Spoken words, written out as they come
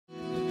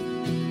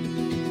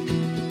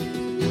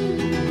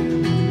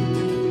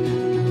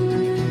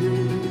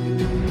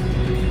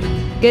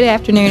Good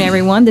afternoon,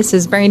 everyone. This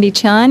is Brandy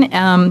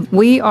Chun.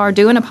 We are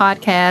doing a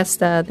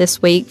podcast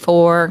this week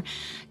for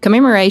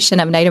commemoration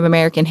of Native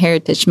American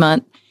Heritage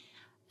Month.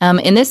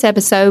 In this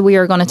episode, we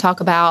are going to talk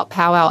about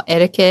powwow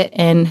etiquette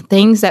and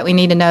things that we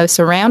need to know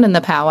surrounding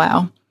the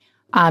powwow.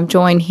 I'm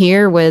joined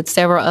here with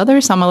several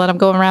others. I'm going to let them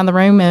go around the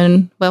room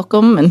and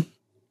welcome and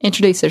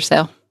introduce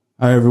yourself.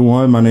 Hi,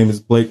 everyone. My name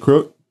is Blake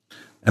Crook.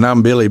 And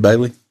I'm Billy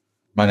Bailey.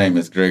 My name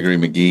is Gregory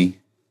McGhee,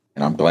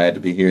 and I'm glad to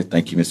be here.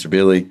 Thank you, Mr.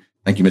 Billy.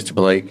 Thank you, Mr.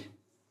 Blake.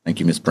 Thank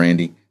you, Miss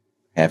Brandy, for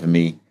having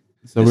me.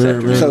 So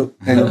we're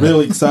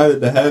really excited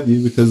to have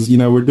you because,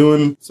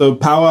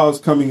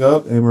 powwow's coming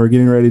up and we're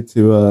getting ready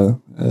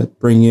to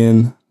bring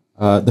in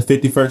the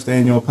 51st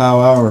annual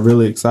powwow. We're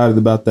really excited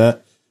about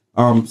that.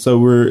 So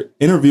we're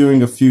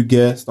interviewing a few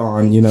guests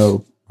on,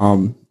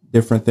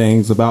 different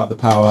things about the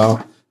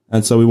powwow.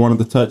 And so we wanted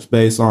to touch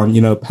base on,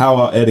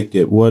 powwow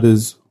etiquette. What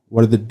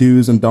are the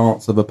do's and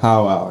don'ts of a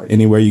powwow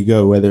anywhere you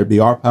go, whether it be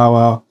our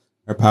powwow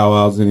or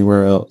powwows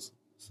anywhere else.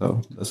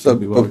 So that's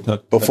what we're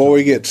talking. Before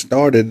we get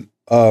started,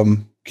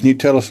 can you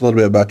tell us a little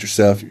bit about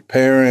yourself, your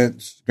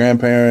parents,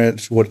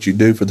 grandparents, what you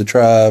do for the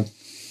tribe,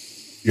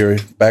 your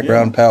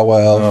background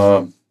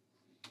powwow?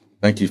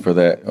 Thank you for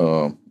that.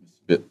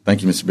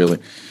 Thank you, Mr. Billy.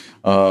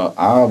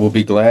 I will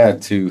be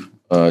glad to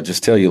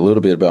just tell you a little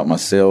bit about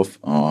myself.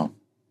 Of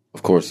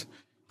course,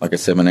 like I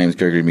said, my name is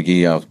Gregory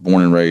McGhee. I was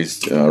born and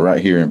raised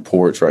right here in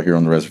Poarch, right here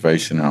on the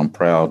reservation, and I'm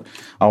proud.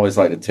 I always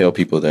like to tell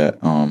people that.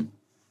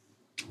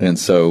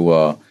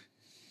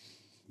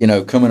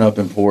 Coming up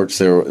in Poarch,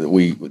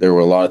 there were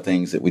a lot of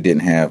things that we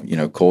didn't have,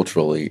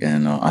 culturally,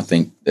 and I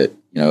think that,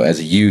 as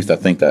a youth, I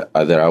think that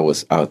I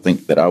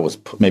was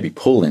maybe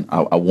pulling.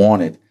 I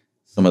wanted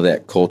some of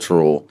that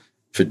cultural,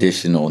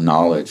 traditional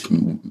knowledge,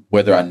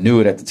 whether I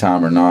knew it at the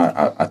time or not.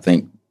 I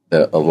think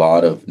that a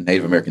lot of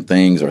Native American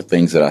things or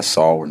things that I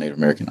saw were Native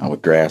American, I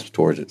would grasp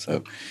towards it.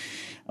 So,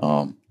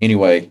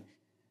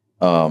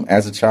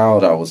 as a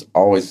child, I was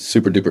always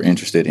super duper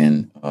interested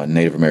in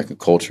Native American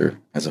culture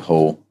as a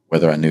whole,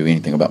 whether I knew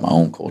anything about my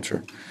own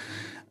culture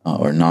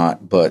or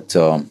not. But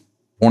born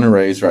and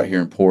raised right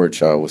here in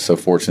Poarch, I was so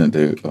fortunate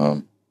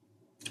to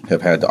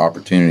have had the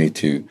opportunity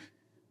to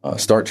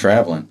start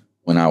traveling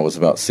when I was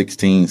about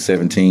 16,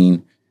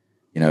 17.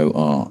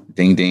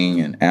 Ding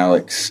Ding and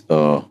Alex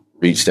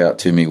reached out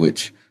to me,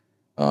 which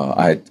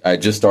I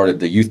just started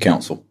the youth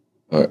council,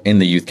 in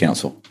the youth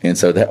council. And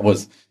so that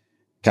was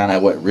kind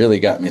of what really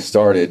got me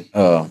started.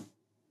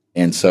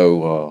 And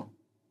so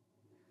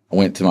I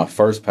went to my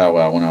first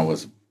powwow when I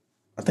was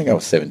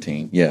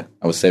 17. Yeah,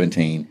 I was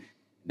 17.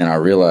 And I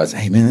realized,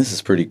 hey, man, this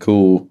is pretty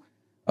cool.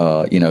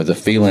 The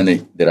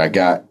feeling that I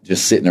got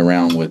just sitting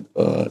around with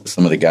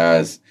some of the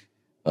guys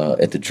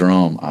at the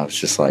drum, I was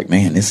just like,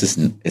 man,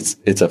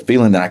 it's a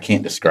feeling that I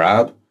can't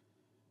describe.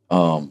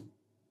 And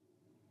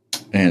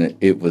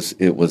it was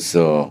just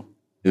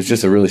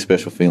a really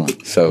special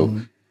feeling.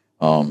 So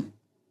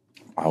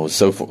I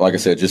was like I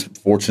said, just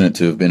fortunate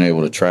to have been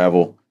able to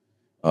travel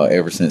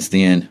ever since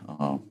then.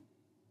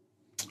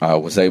 I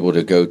was able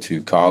to go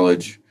to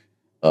college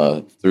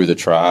through the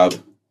tribe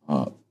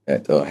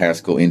at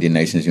Haskell Indian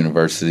Nations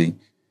University,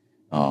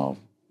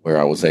 where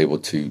I was able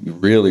to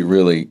really,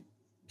 really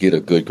get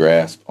a good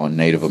grasp on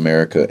Native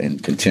America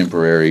and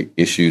contemporary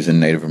issues in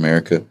Native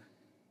America.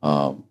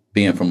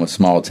 Being from a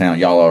small town,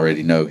 y'all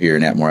already know here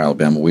in Atmore,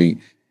 Alabama, we,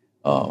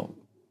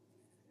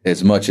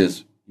 as much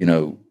as,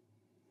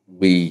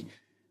 we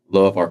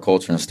love our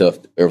culture and stuff,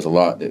 there was a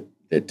lot that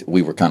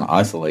we were kind of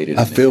isolated.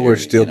 I feel we're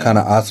still kind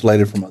of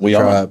isolated from other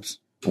tribes.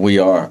 We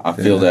are. I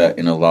feel that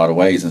in a lot of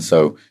ways. And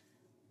so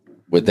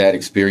with that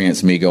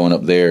experience, me going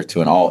up there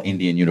to an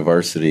all-Indian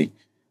university,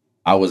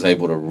 I was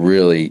able to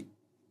really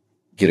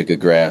get a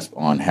good grasp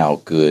on how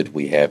good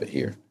we have it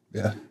here.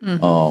 Yeah.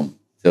 Mm-hmm.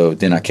 So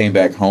then I came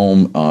back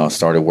home,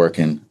 started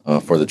working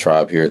for the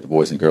tribe here at the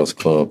Boys and Girls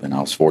Club, and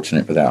I was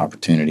fortunate for that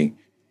opportunity.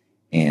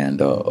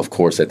 And, of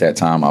course, at that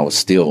time, I was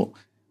still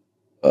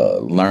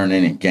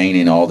learning and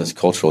gaining all this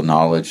cultural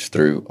knowledge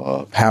through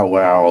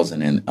powwows,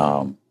 and then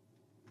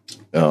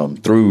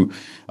through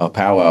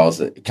powwows,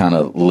 it kind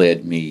of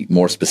led me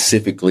more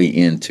specifically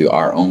into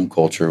our own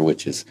culture,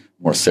 which is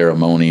more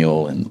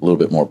ceremonial and a little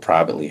bit more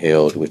privately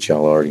held, which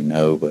y'all already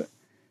know. But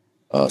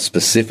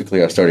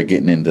specifically, I started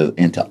getting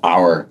into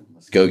our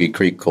Muskogee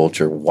Creek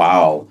culture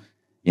while,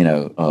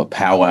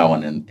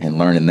 powwowing and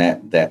learning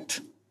that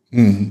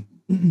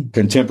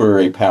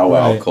contemporary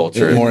powwow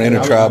culture. More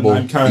intertribal.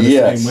 I'm kind of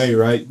the same way,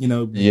 right?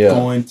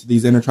 Going to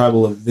these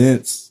intertribal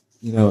events,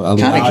 kind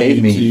of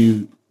gave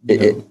me,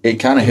 it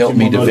kind of helped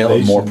me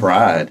develop more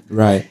pride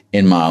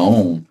in my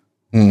own.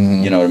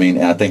 Mm-hmm. You know what I mean?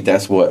 And I think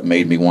that's what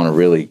made me want to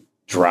really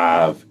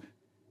drive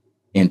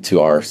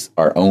into our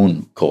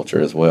own culture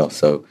as well.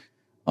 So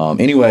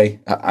anyway,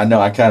 I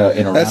know I kind of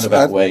in a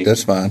roundabout way.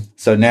 That's fine.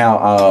 So now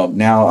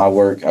I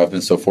work. I've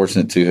been so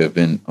fortunate to have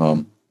been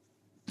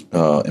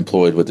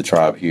employed with the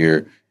tribe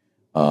here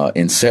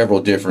in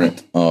several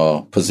different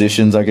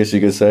positions, I guess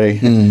you could say,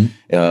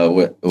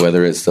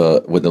 whether it's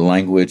with the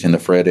language and the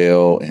Fred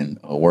L and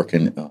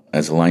working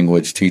as a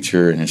language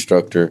teacher and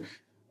instructor,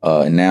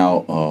 and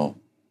now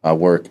I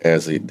work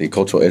as the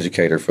cultural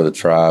educator for the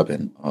tribe,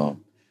 and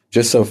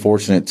just so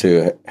fortunate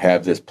to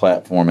have this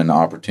platform and the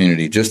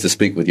opportunity just to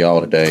speak with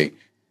y'all today.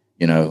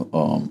 And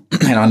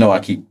I know I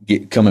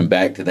keep coming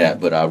back to that,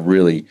 but I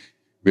really,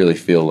 really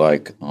feel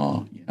like,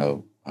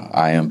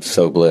 I am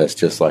so blessed,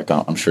 just like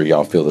I'm sure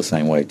y'all feel the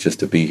same way, just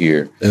to be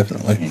here.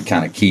 Definitely. And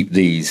kind of keep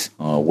these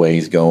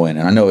ways going.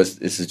 And I know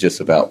this is just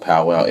about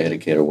powwow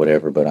etiquette or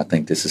whatever, but I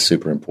think this is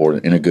super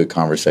important in a good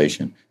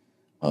conversation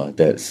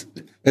that's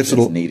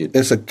needed.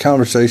 It's a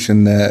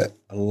conversation that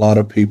a lot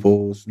of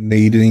people's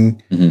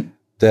needing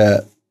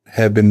that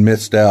have been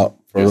missed out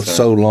for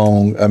so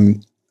long.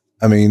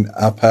 I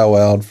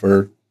powwowed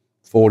for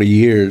 40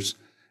 years,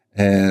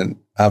 and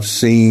I've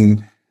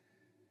seen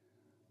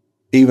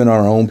even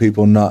our own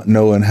people not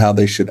knowing how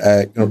they should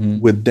act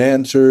with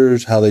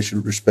dancers, how they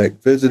should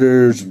respect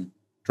visitors,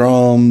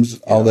 drums,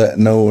 all that,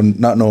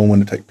 not knowing when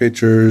to take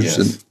pictures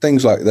and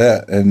things like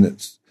that. And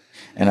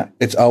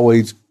it's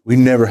always, we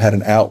never had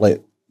an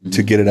outlet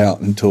to get it out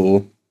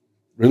until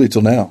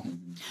now.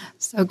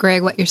 So,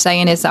 Greg, what you're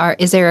saying is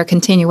there a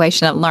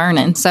continuation of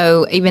learning?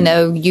 So even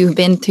though you've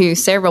been to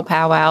several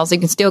powwows, you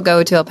can still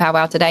go to a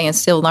powwow today and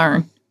still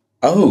learn.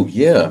 Oh,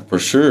 yeah, for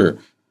sure.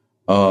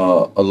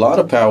 A lot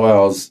of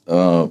powwows,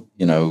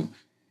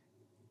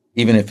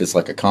 even if it's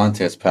like a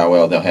contest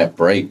powwow, they'll have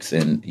breaks,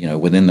 and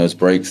within those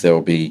breaks there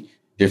will be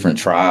different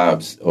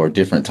tribes or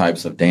different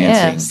types of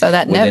dancing. Yeah, so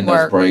that within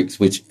network. Those breaks,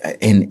 which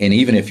and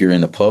even if you're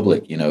in the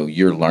public,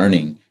 you're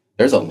learning.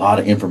 There's a lot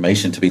of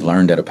information to be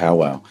learned at a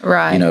powwow,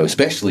 right?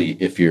 Especially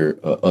if you're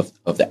of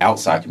the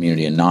outside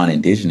community and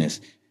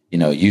non-indigenous.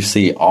 You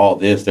see all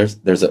this.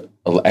 There's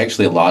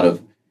actually a lot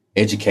of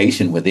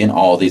education within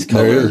all these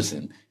colors,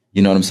 and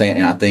you know what I'm saying?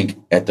 And I think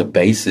at the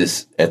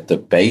base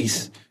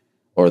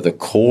or the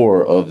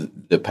core of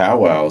the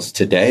powwows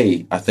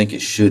today, I think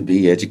it should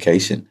be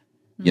education,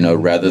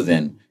 rather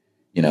than,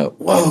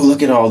 whoa,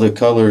 look at all the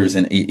colors.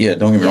 And yeah,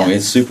 don't get me wrong,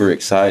 it's super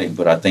exciting,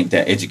 but I think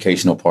that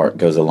educational part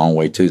goes a long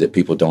way too, that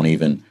people don't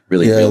even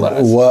really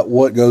realize.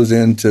 What goes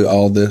into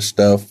all this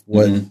stuff,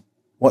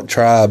 what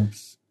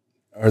tribes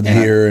are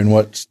here and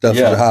what stuff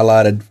is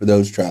highlighted for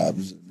those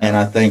tribes. And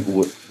I think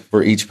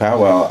for each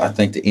powwow, I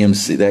think the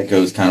MC, that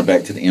goes kind of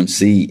back to the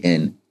MC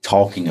and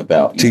talking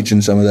about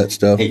teaching some of that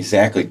stuff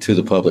exactly to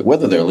the public,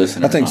 whether they're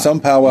listening. I think some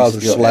powwows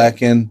are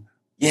slacking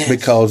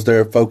because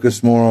they're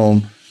focused more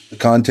on the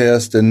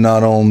contest and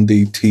not on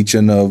the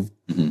teaching of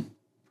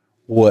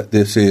what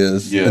this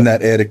is and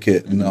that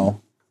etiquette and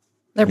all.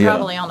 They're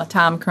probably on a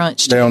time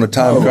crunch. They're on a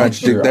time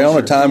crunch. They're on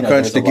a time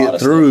crunch to get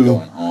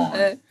through,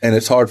 and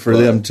it's hard for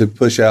them to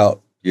push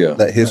out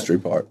that history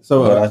part.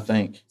 So I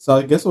think. So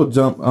I guess we'll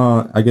jump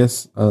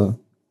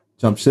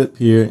ship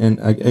here, and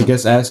I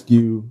guess ask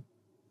you,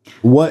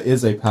 what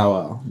is a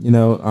powwow?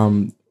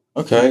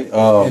 Okay.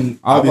 And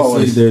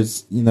obviously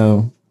there's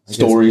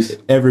stories.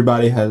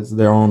 Everybody has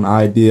their own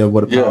idea of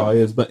what a powwow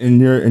is, but in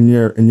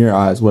your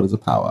eyes, what is a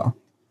powwow?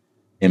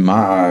 In my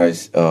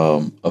eyes,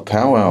 a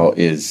powwow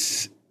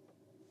is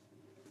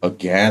a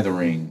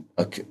gathering,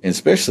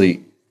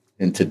 especially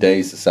in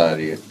today's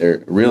society.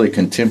 They're really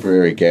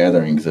contemporary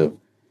gatherings of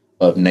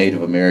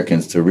Native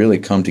Americans to really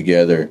come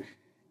together,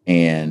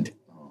 and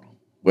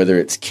whether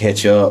it's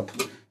catch up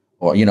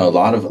or a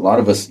lot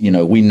of us,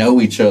 we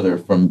know each other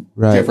from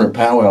different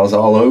powwows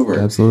all over.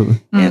 Absolutely.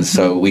 And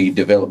so we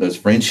develop those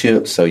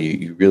friendships. So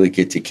you really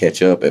get to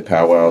catch up at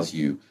powwows.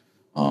 You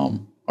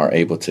are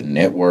able to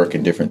network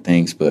and different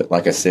things. But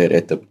like I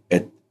said,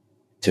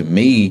 to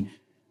me,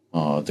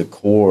 the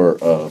core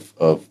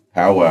of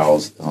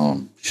powwows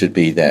should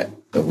be that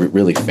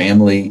really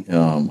family,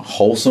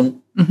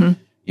 wholesome.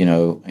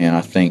 And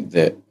I think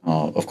that,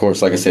 of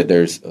course, like I said,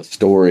 there's a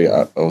story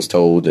I was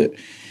told that,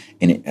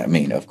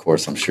 of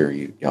course, I'm sure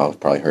y'all have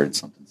probably heard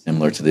something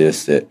similar to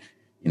this, that,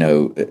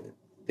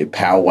 the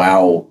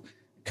powwow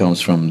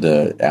comes from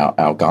the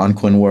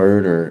Algonquin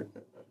word or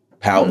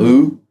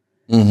powwow.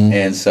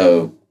 And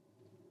so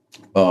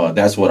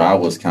that's what I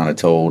was kind of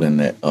told, and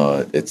that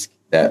it's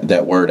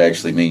that word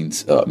actually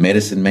means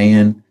medicine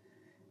man.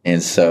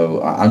 And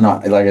so I'm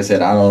not, like I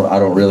said, I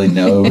don't really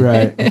know.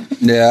 Right.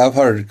 Yeah, I've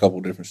heard a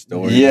couple different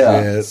stories.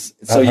 Yeah.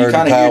 So I've you heard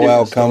kind of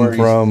powwow come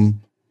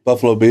from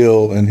Buffalo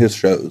Bill and his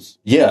shows.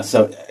 Yeah,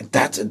 so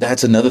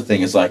that's another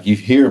thing. It's like you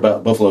hear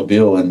about Buffalo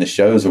Bill and the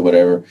shows or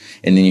whatever,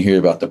 and then you hear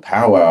about the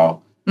powwow,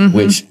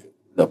 which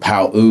the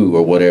powwow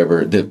or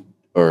whatever, the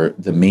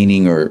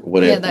meaning or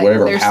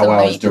whatever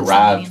powwow is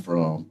derived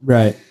from.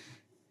 Right.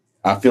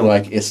 I feel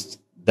like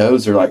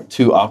those are like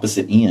two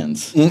opposite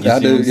ends. You see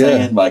what I'm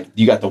saying? Like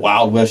you got the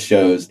Wild West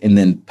shows, and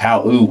then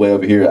powwow way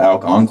over here at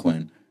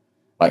Algonquin.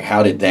 Like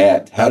how did you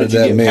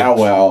get mix?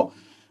 Powwow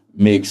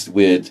mixed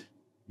with,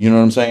 you know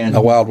what I'm saying?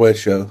 A Wild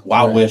West show.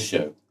 West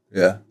show.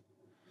 Yeah.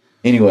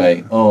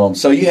 Anyway,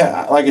 so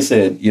yeah, like I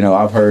said,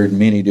 I've heard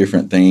many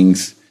different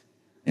things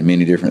and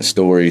many different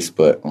stories,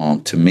 but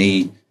to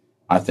me,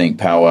 I think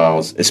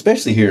powwows,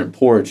 especially here in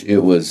Poarch, it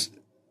was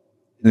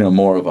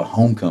more of a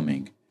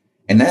homecoming.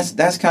 And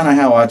that's kind of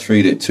how I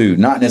treat it too.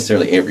 Not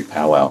necessarily every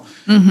powwow,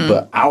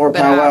 but our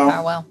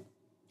powwow,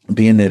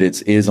 being that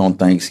it is on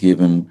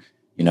Thanksgiving,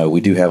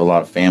 we do have a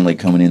lot of family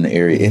coming in the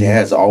area. It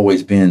has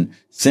always been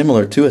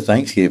similar to a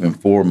Thanksgiving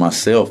for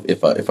myself,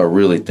 if I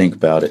really think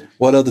about it.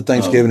 What other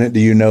Thanksgiving do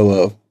you know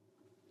of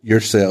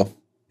yourself,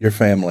 your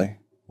family?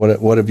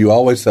 What have you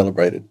always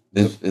celebrated?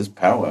 It's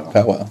powwow.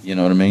 Powwow. You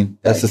know what I mean?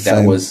 That's the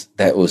same.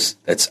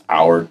 That's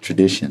our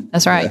tradition.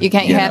 That's right. You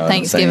can't have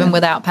Thanksgiving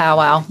without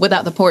powwow,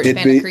 without the porch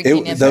band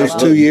creaking in. Those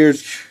 2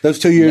 years,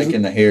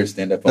 making the hair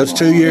stand up. Those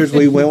 2 years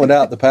we went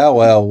without the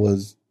powwow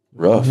was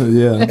rough,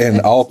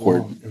 and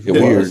awkward. It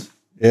was.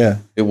 Yeah,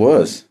 it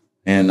was.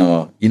 And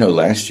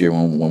last year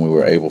when we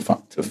were able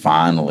to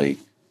finally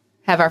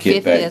have our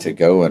get 50th back to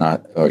go,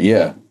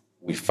 and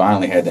we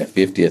finally had that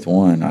 50th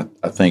one.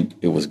 I think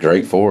it was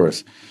great for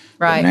us.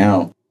 Right. But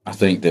now I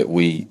think that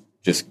we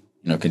just,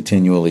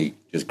 continually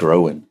just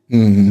growing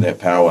that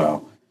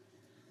powwow.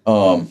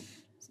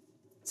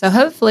 So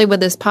hopefully with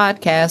this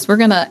podcast, we're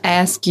going to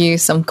ask you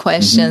some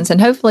questions,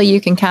 and hopefully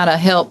you can kind of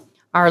help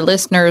our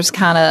listeners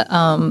kind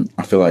of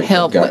I feel like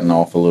I've gotten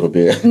off a little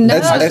bit. No,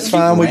 that's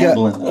fine. We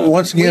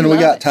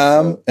got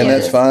time, and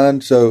that's fine.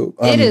 So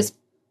it is.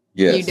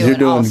 Yes, you're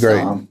doing awesome.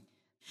 great.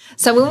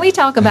 So when we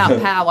talk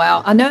about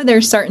powwow, I know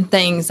there's certain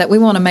things that we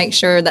want to make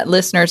sure that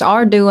listeners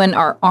are doing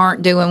or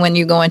aren't doing when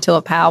you go into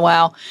a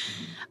powwow.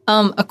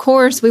 Of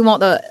course, we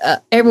want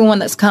everyone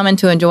that's coming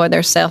to enjoy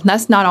themselves.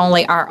 That's not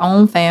only our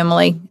own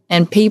family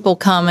and people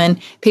coming,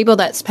 people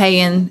that's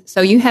paying. So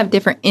you have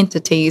different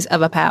entities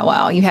of a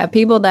powwow. You have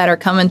people that are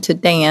coming to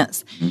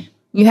dance.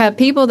 You have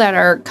people that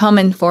are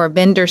coming for a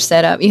vendor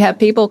setup. You have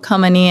people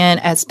coming in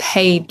as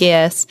paid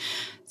guests.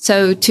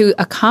 So to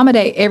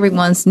accommodate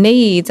everyone's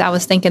needs, I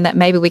was thinking that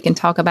maybe we can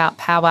talk about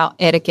powwow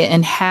etiquette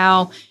and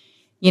how,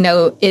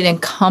 it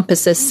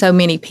encompasses so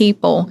many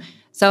people.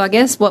 So I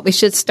guess what we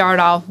should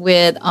start off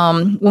with,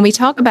 when we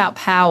talk about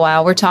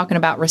powwow, we're talking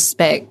about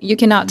respect. You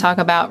cannot talk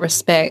about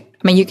respect.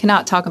 You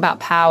cannot talk about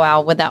powwow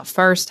without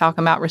first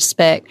talking about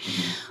respect.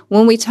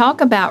 When we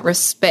talk about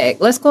respect,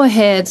 let's go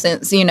ahead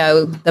since, you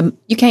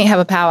can't have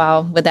a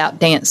powwow without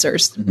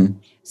dancers. Mm-hmm.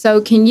 So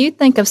can you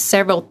think of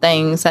several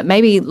things that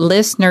maybe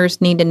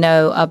listeners need to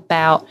know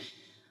about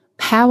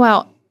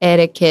powwow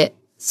etiquette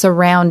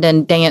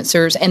surrounding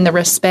dancers and the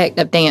respect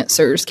of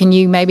dancers? Can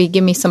you maybe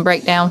give me some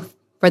breakdown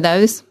for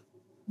those?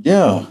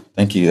 Yeah,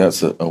 thank you.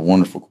 That's a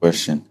wonderful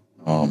question.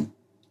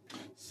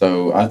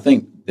 So I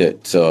think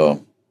that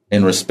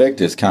and respect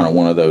is kind of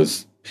one of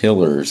those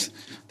pillars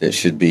that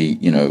should be,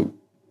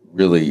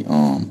 really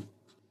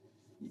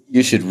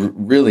you should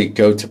really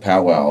go to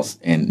powwows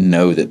and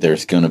know that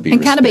there's going to be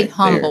and kind of be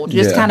humble,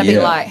 there. Just kind of be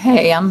like,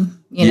 hey,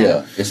 I'm,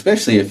 Yeah,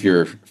 especially if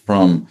you're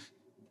from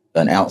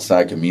an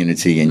outside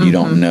community and you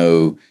don't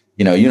know,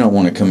 you don't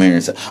want to come in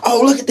and say,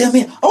 oh, look at them.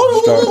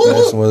 Start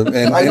messing with it.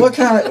 And, what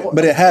kind of...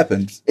 But it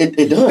happens.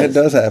 It does. It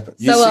does happen.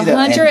 So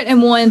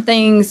 101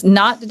 things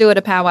not to do at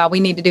a powwow.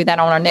 We need to do that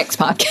on our next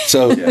podcast.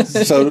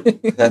 So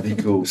that'd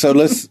be cool. So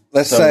let's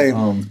say...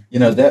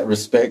 that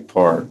respect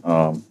part,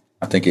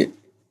 I think it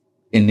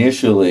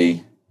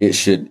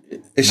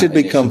should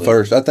become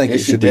first. I think it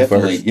should be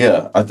first.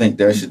 Yeah, I think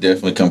that should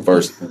definitely come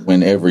first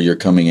whenever you're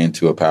coming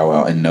into a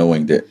powwow and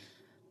knowing that,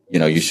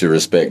 you should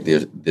respect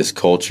this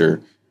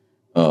culture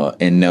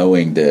and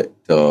knowing that,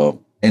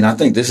 and I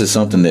think this is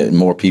something that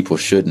more people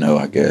should know,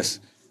 I guess,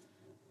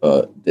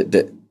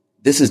 that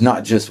this is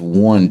not just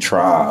one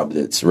tribe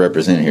that's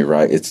represented here,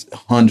 right? It's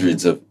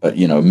hundreds of,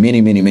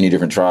 many, many, many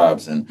different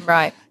tribes. And,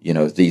 right.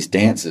 These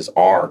dances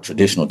are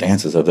traditional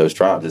dances of those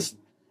tribes.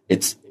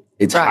 It's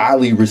right.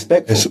 Highly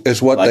respectful.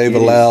 It's what they've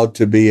allowed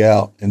to be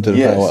out into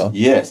the powwow.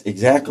 Yes,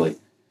 exactly.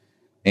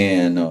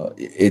 And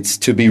it's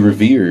to be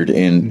revered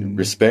and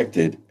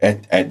respected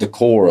at the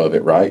core of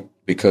it, right?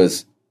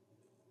 Because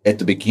at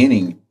the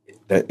beginning,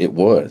 that it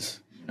was.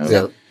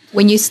 So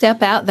when you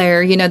step out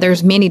there,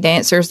 there's many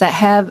dancers that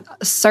have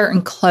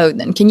certain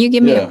clothing. Can you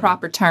give me a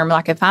proper term?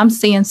 Like if I'm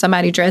seeing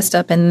somebody dressed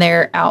up in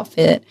their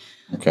outfit,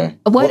 okay.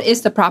 What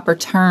is the proper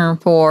term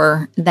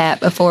for that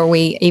before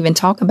we even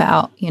talk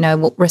about,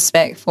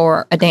 respect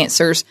for a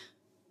dancer's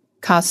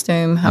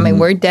costume? I mean,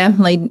 we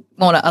definitely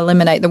want to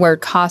eliminate the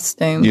word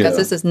costume because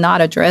this is not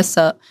a dress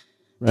up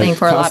thing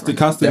for a lot of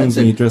costumes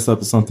when you dress up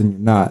as something you're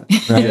not.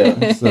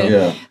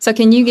 Right? So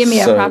can you give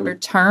me a proper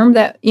term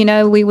that,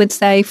 we would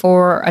say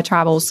for a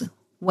tribal's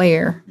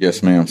wear?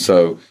 Yes, ma'am.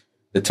 So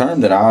the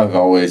term that I've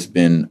always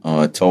been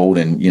told,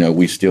 and,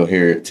 we still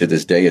hear it to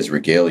this day, is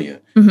regalia.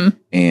 Mm-hmm.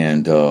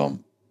 And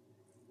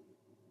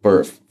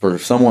for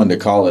someone to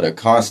call it a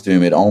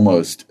costume, it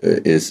almost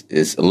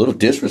is a little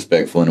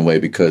disrespectful in a way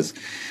because,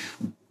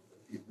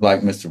 like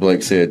Mr.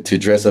 Blake said, to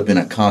dress up in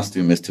a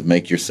costume is to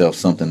make yourself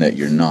something that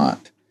you're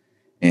not.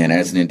 And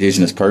as an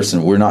indigenous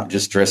person, we're not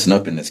just dressing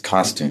up in this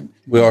costume.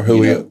 We are who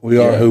we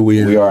are.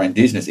 We are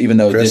indigenous. Even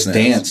though this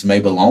dance may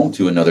belong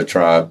to another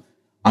tribe,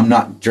 I'm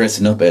not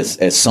dressing up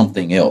as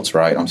something else,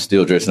 right? I'm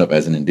still dressing up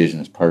as an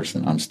indigenous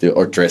person.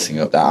 Or dressing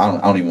up. I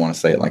don't even want to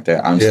say it like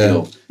that. I'm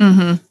still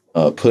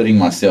putting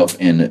myself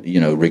in,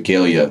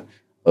 regalia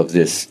of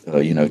this,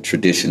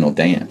 traditional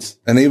dance.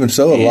 And even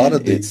so, a lot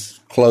of these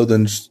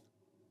clothing's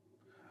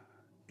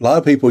a lot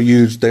of people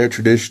use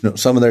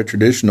some of their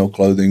traditional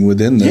clothing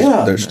within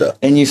their stuff.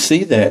 And you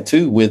see that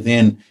too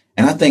within,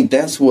 and I think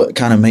that's what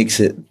kind of makes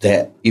it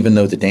that even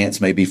though the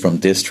dance may be from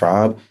this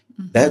tribe,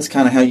 that's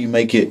kind of how you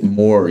make it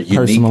more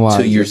unique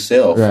to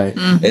yourself. Right.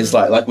 Mm-hmm. It's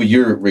like with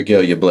your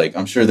regalia, Blake,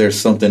 I'm sure there's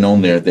something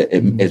on there that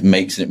it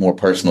makes it more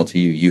personal to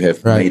you. You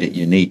have made it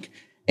unique.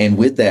 And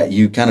with that,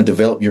 you kind of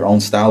develop your own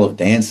style of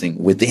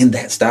dancing within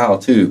that style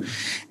too.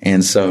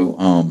 And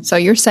so, so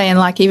you're saying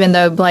like even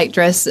though Blake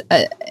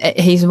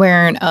he's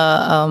wearing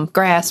a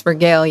grass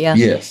regalia.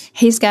 Yes,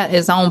 he's got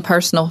his own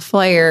personal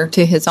flair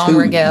to his own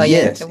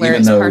regalia to where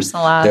it's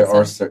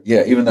personalized.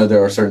 Even though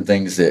there are certain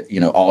things that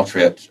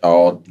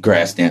all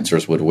grass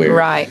dancers would wear.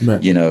 Right.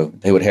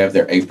 They would have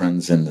their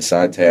aprons and the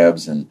side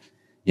tabs and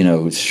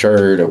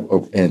shirt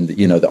and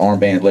the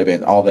armband, leg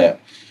band, all that.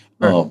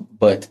 Right.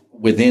 But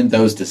within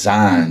those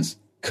designs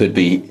could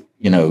be,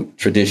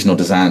 traditional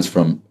designs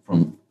from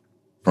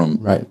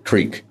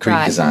Creek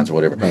designs or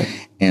whatever.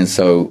 Right. And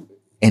so,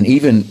 and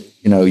even,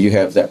 you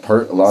have that a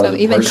lot of the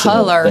even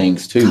personal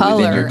things too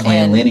within your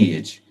clan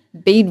lineage.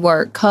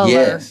 Beadwork,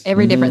 color,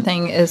 every different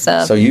thing is.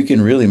 So you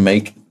can really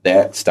make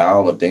that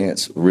style of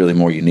dance really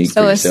more unique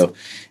for yourself.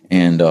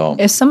 And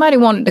if somebody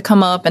wanted to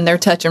come up and they're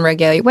touching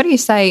regalia, what do you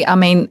say? I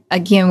mean,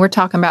 again, we're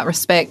talking about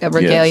respect of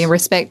regalia,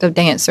 respect of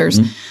dancers.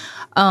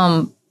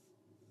 Mm-hmm.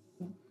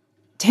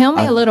 Tell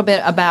me a little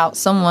bit about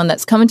someone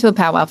that's coming to a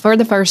powwow for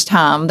the first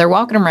time. They're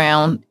walking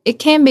around. It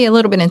can be a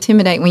little bit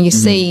intimidating when you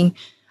see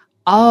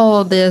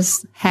all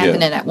this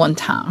happening at one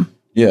time.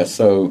 Yeah,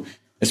 so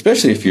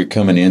especially if you're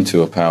coming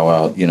into a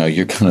powwow,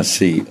 you're going to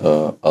see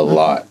a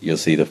lot. You'll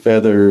see the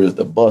feathers,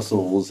 the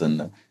bustles, and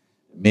the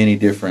many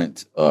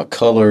different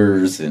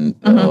colors and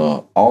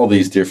all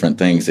these different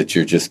things that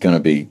you're just going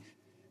to be,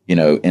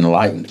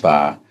 enlightened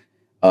by.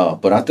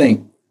 But I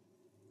think,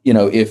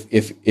 if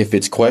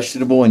it's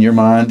questionable in your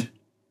mind,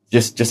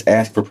 just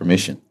ask for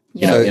permission.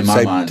 In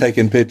my mind,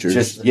 taking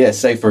pictures.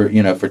 Say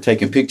for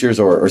taking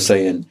pictures or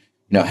saying,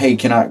 hey,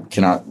 can I,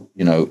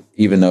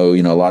 even though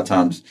a lot of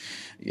times,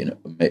 a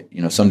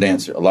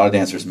lot of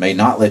dancers may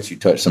not let you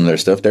touch some of their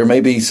stuff. There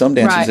may be some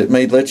dancers that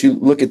may let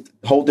you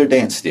hold their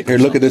dance stick. Here,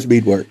 look at this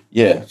beadwork.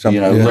 Yeah,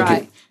 look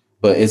at.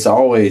 But it's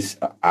always,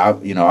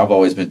 I've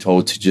always been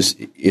told to just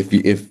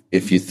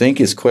if you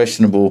think it's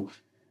questionable,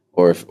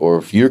 or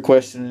if you're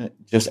questioning it,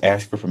 just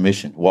ask for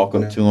permission. Walk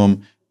up to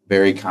them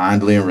very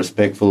kindly and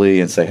respectfully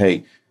and say,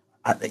 hey,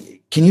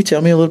 can you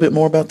tell me a little bit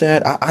more about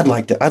that? I'd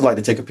like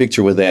to take a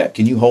picture with that.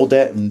 Can you hold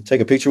that and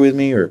take a picture with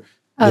me? Or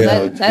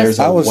there's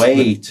a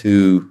way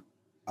to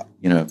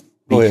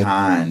be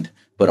kind,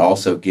 but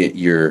also get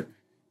your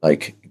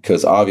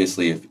because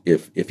obviously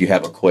if you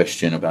have a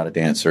question about a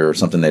dancer or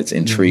something that's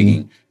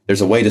intriguing, there's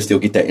a way to still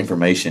get that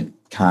information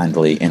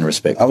kindly and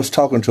respectfully. I was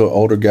talking to an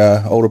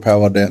older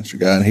powwow dancer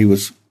guy, and he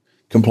was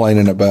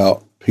complaining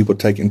about people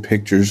taking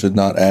pictures and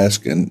not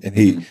asking. And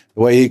the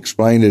way he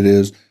explained it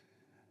is,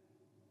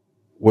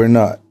 we're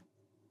not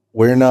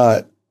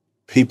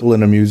people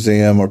in a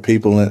museum or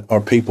people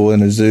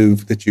in a zoo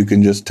that you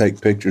can just take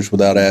pictures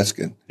without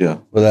asking,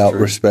 without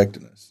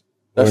respecting us.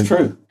 That's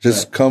true.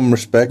 Just come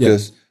respect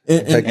us.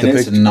 Take the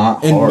it's picture.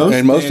 Not hard.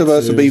 And most of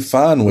us would be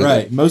fine with it.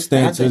 Right. Most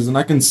dancers, and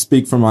I can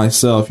speak for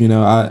myself,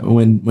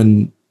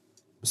 when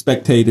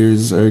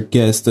spectators or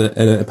guests at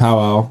a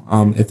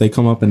powwow, if they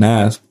come up and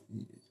ask,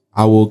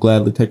 I will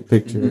gladly take a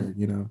picture,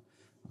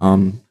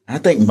 I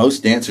think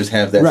most dancers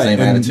have that same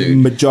attitude.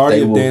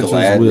 Majority of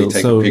dancers will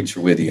take a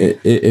picture with you.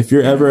 If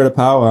you're ever at a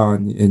powwow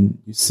and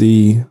you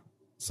see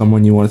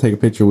someone you want to take a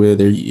picture with,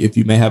 or if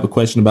you may have a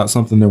question about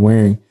something they're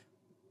wearing,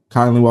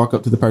 kindly walk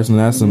up to the person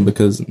and ask them,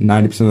 because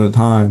 90% of the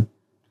time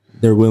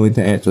they're willing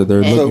to answer.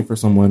 They're looking for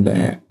someone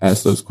to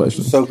ask those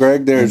questions. So,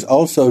 Greg, there's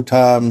also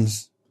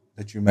times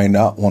that you may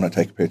not want to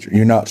take a picture.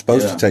 You're not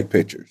supposed to take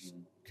pictures.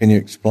 Can you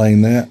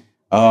explain that?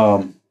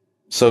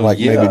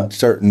 Maybe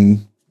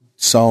certain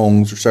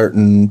songs or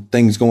certain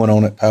things going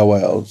on at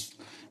powwows.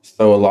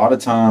 So a lot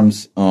of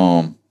times,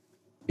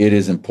 it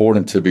is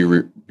important to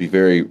be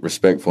very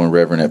respectful and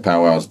reverent at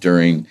powwows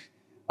during,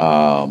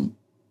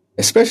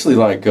 especially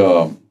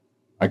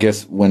I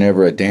guess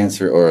whenever a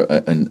dancer or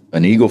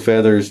an eagle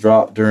feather is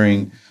dropped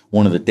during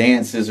one of the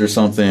dances or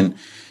something,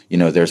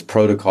 there's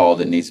protocol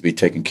that needs to be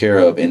taken care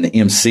of, and the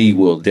MC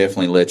will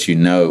definitely let you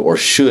know, or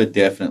should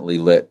definitely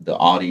let the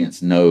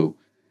audience know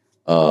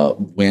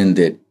when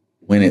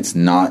it's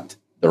not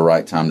the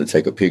right time to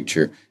take a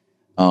picture.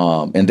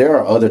 And there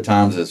are other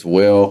times as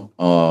well.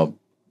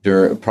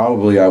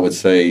 Probably I would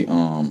say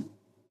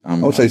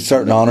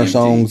certain honor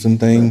songs and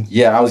things.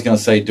 Yeah, I was going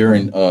to say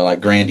during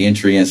grand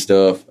entry and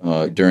stuff,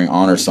 during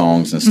honor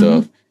songs and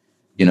stuff.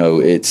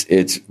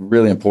 It's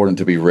really important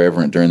to be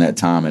reverent during that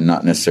time and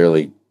not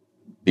necessarily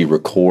be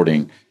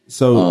recording.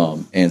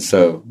 So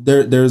so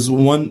there's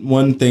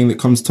one thing that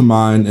comes to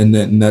mind,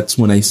 and that's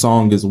when a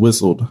song is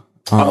whistled.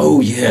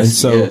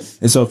 Yes.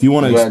 And so if you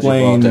want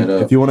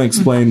to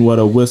explain what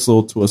a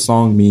whistle to a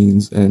song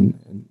means,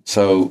 and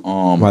so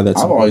why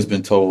that's I've always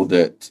been told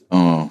that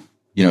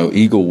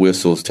eagle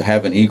whistles, to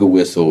have an eagle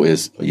whistle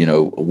is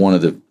one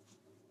of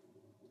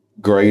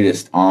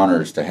greatest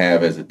honors to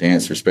have as a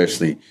dancer,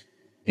 especially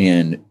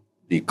in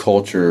the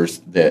cultures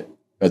that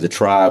are the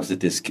tribes that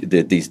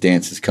these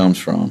dances comes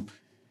from.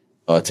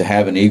 To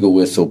have an eagle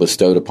whistle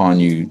bestowed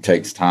upon you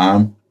takes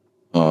time,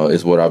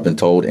 is what I've been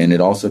told, and it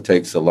also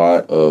takes a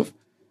lot of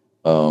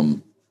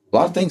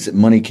things that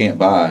money can't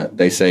buy.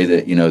 They say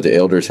that the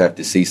elders have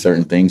to see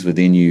certain things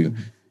within you,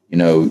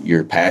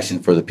 your passion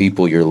for the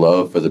people, your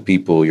love for the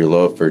people, your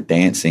love for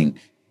dancing.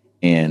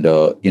 And,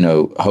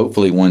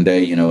 hopefully one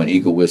day, an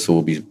eagle whistle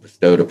will be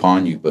bestowed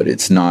upon you, but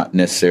it's not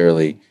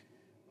necessarily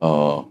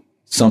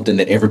something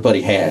that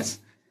everybody has.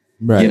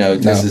 Right.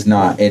 This is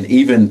not. And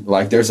even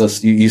like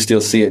you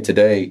still see it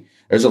today.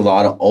 There's a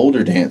lot of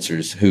older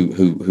dancers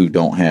who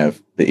don't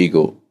have the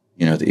eagle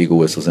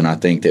whistles. And I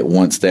think that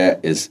once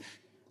that is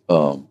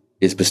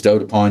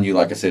bestowed upon you,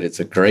 like I said, it's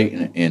a great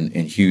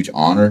and huge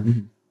honor,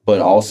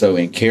 but also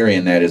in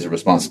carrying that is a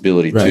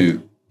responsibility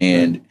too.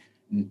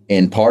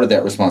 And part of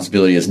that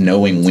responsibility is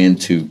knowing when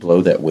to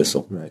blow that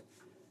whistle. Right.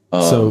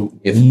 So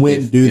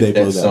when do they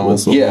blow that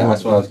whistle? Yeah,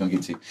 that's what I was going to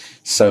get to.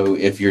 So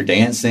if you're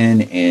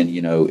dancing and,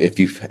 if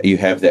you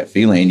have that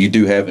feeling and you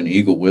do have an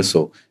eagle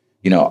whistle,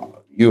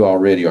 you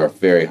already are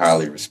very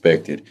highly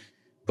respected.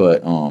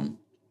 But,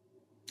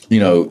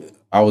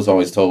 I was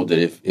always told that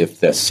if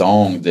that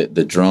song that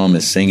the drum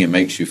is singing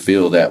makes you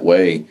feel that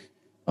way,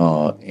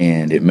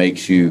 and it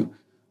makes you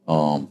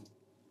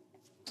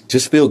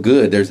just feel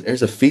good,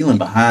 there's a feeling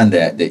behind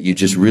that you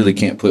just really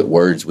can't put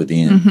words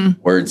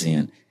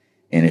in.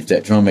 And if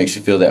that drum makes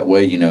you feel that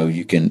way,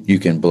 you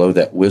can blow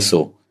that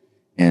whistle.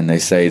 And they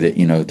say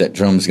that, that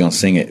drum's going to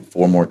sing it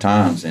 4 more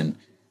times. And,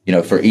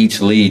 for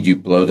each lead, you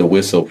blow the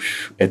whistle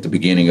at the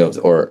beginning of,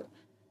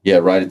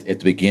 right at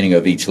the beginning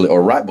of each lead,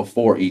 or right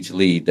before each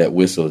lead, that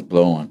whistle is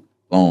blown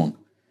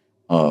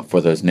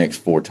for those next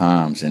 4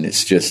 times. And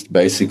it's just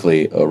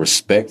basically a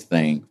respect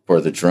thing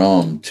for the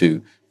drum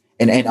to,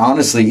 and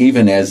honestly,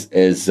 even as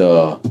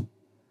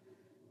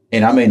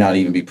and I may not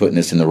even be putting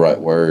this in the right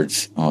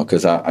words,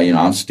 because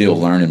I'm still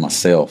learning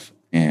myself.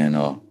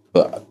 And,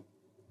 but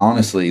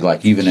honestly,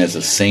 like even as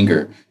a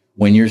singer,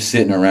 when you're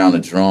sitting around a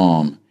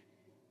drum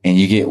and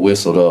you get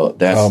whistled up,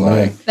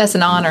 that's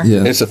an honor.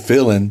 Yeah. It's a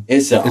feeling.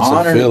 It's an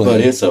honor,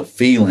 but it's a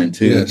feeling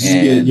too. Yes.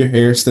 And your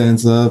hair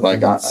stands up.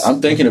 Like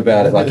I'm thinking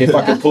about it. Like if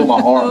I could pull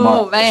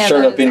my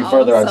shirt up any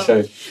further, I'd show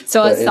you.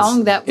 So a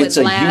song that would last.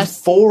 It's a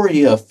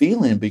euphoria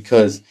feeling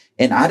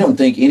and I don't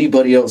think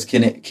anybody else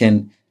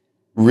can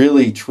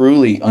really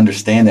truly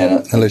understand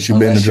that unless you've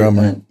been a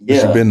drummer.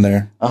 Unless you've been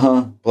there.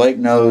 Blake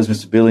knows,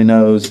 Mr. Billy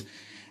knows,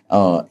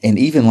 and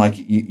even like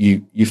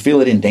you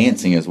feel it in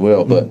dancing as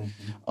well. But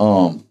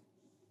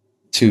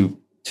to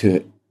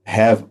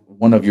have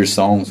one of your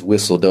songs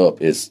whistled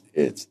up it's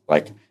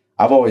like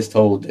I've always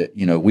told that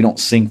we don't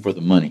sing for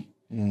the money,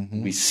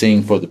 we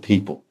sing for the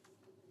people.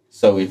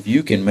 So if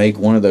you can make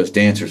one of those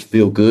dancers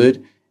feel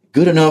good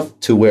enough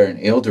to where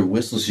an elder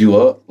whistles you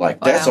up,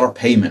 that's our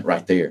payment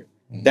right there.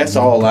 That's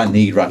all I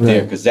need right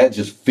there, because that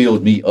just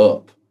filled me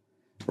up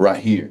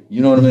right here.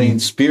 You know what I mean?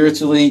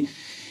 Spiritually,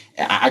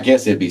 I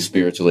guess it'd be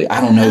spiritually.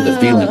 I don't know the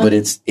feeling, but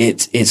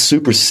it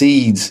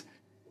supersedes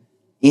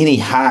any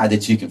high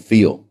that you can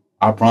feel.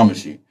 I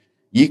promise you.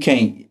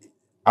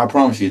 I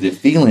promise you, the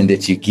feeling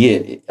that you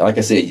get, like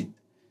I said.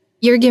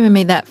 You're giving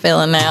me that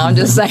feeling now. I'm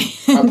just saying,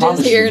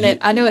 just hearing it.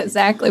 I know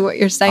exactly what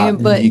you're saying,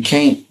 but you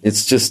can't.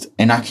 It's just,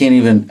 and I can't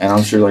even. And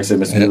I'm sure, like I said,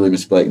 Mr. Billy,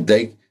 Mr.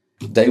 Blake,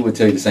 they would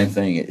tell you the same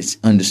thing. It's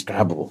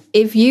indescribable.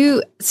 If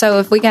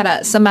we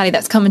got somebody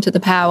that's coming to the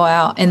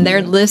powwow and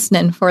they're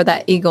listening for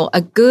that eagle,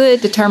 a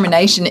good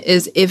determination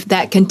is if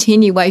that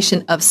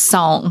continuation of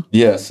song.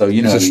 Yeah, so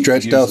it's a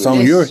stretched out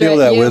song. You'll hear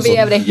that whistle. You'll be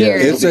able to hear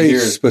it. It's a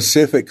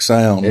specific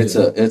sound. It's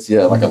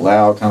like a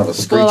loud kind of a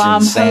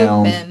screeching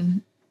sound.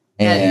 Hoping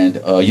and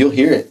you'll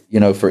hear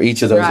it. For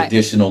each of those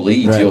additional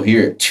leads, you'll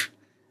hear it.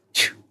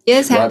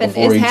 It's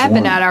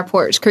happened at our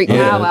Poarch Creek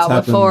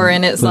powwow before,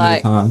 and it's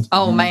like,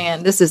 oh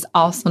man, this is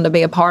awesome to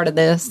be a part of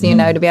this,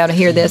 to be able to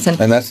hear this. And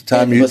that's the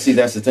time but see,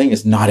 that's the thing,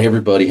 is not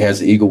everybody has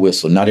the eagle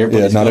whistle. Not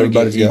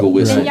everybody's eagle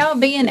whistle. And y'all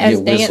being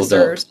as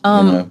dancers,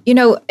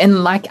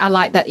 and like I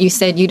like that you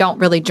said you don't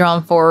really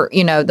drum for,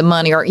 the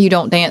money, or you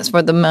don't dance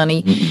for the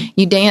money. Mm-hmm.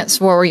 You dance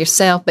for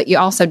yourself, but you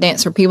also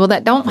dance for people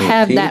that don't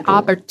have that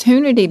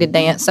opportunity to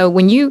dance. So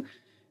when you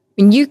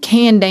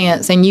can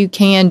dance and you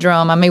can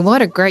drum, I mean,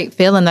 what a great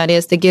feeling that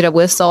is to get a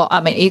whistle. I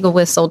mean, eagle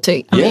whistle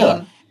too.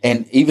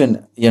 And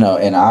even,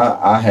 and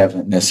I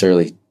haven't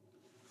necessarily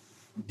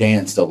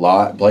danced a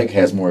lot. Blake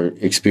has more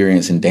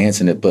experience in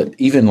dancing it, but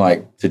even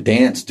like to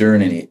dance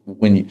during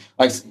when you,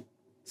 like,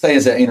 say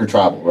it's an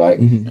intertribal, right?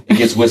 Mm-hmm. It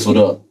gets whistled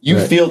up.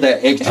 You feel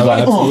that extra,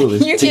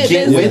 you to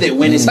get with it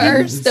when it's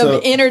burst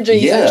of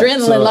energy,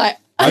 adrenaline,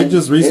 I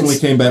just recently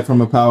came back from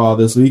a powwow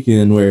this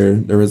weekend where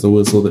there was a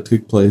whistle that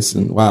took place,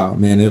 and wow,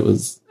 man, it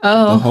was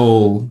the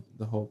whole.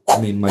 I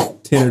mean,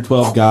 like 10 or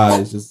 12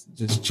 guys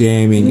just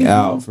jamming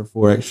out for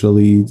 4 extra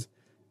leads,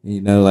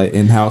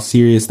 and how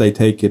serious they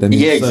take it. I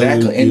mean,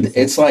 exactly. And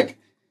it's like,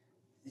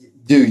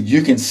 dude,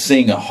 you can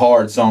sing a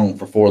hard song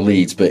for 4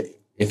 leads, but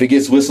If it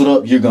gets whistled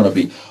up, you're going to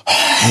be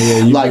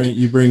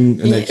you bring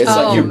an extra. It's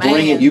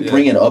like you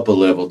bring it up a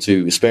level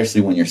too,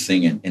 especially when you're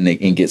singing and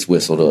it gets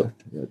whistled up.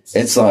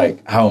 It's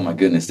like, oh my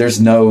goodness,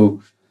 there's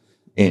no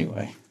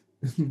anyway.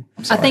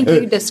 I think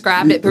you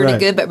described it pretty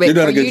good, but for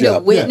you to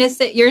witness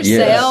it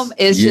yourself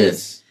is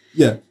just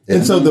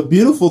And so the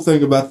beautiful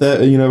thing about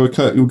that, we're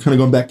kind of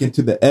going back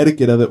into the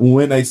etiquette of it.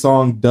 When a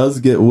song does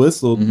get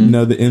whistled,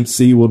 the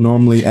MC will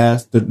normally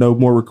ask that no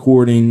more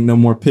recording, no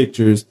more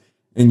pictures.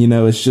 And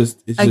it's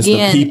just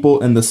the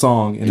people and the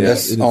song. And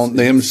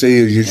the MC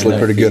is usually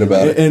pretty good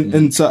about it.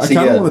 And so I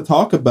kind of want to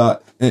talk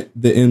about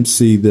the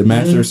MC, the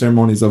master of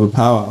ceremonies of a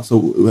powwow.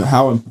 So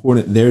how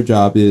important their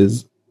job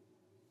is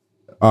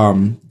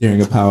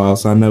during a powwow.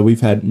 So I know we've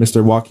had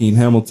Mr. Joaquin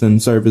Hamilton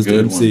serve as the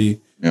MC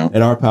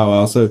at our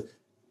powwow. So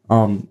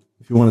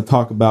if you want to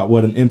talk about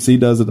what an MC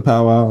does at the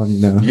powwow,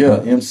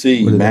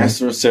 MC,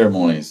 master of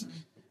ceremonies.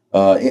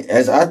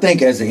 As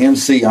an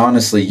MC,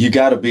 honestly, you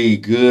got to be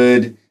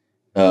good.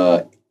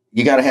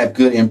 You got to have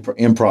good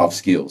improv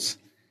skills.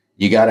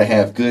 You got to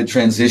have good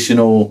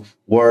transitional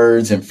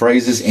words and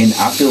phrases. And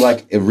I feel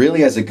like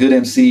as a good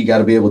MC, you got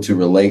to be able to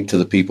relate to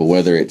the people,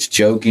 whether it's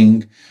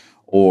joking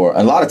or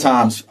a lot of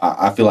times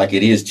I feel like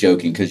it is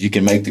joking because you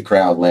can make the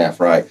crowd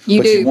laugh, right?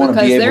 You want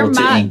to be able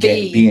to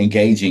be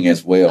engaging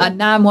as well. A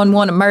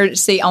 911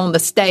 emergency on the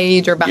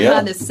stage or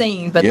behind the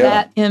scenes, but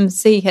that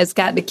MC has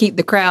got to keep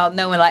the crowd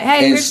knowing, like,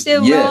 hey, we're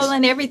still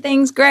rolling,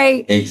 everything's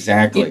great.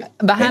 Exactly.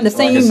 Behind the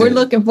scene, we're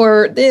looking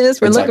for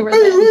this, we're looking for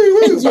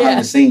that. Behind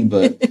the scene,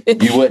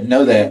 but you wouldn't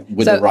know that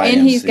with the right MC.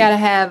 And he's got to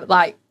have,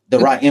 like, the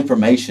right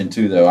information,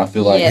 too, though. I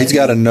feel like he's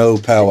got to know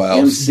powwows.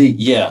 MC,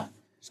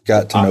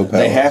 got to know powwows.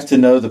 They have to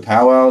know the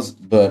powwows,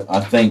 but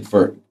I think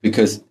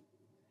because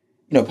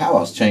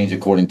powwows change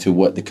according to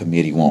what the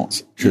committee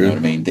wants. True. You know what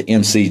I mean? The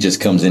MC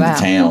just comes into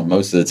town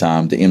most of the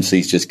time. The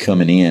MC's just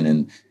coming in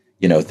and,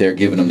 they're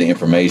giving them the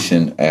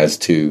information as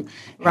to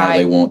how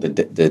they want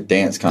the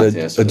dance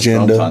contest or the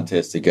drum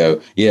contest to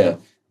go. Yeah,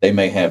 they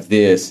may have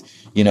this,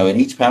 and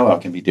each powwow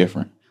can be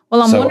different.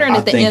 Well, I'm wondering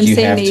if the MC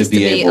needs to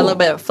be a little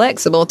bit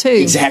flexible, too.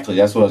 Exactly.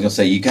 That's what I was going to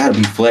say. You got to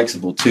be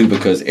flexible, too,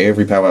 because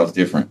every powwow is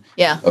different.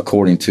 Yeah.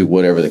 According to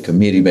whatever the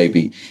committee may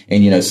be.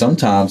 And,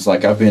 sometimes,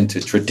 like, I've been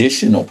to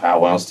traditional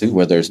powwows, too,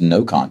 where there's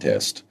no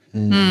contest.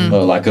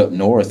 Like up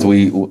north,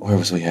 where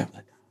was we at?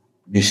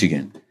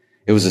 Michigan.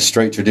 It was a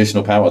straight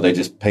traditional powwow. They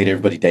just paid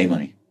everybody day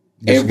money.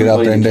 Just get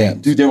out there and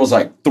dance. Dude, there was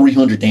like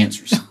 300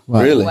 dancers.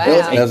 Wow. Really?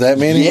 Wow. Have that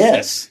many?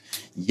 Yes.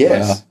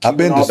 Wow. I've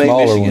been to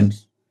smaller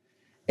ones.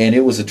 And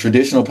it was a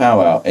traditional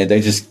powwow, and they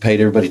just paid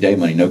everybody day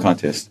money, no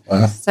contest.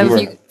 So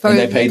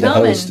they paid the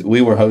host. We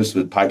were hosts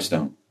with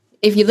Pipestone.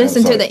 If you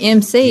listen to the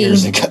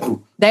MC,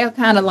 they'll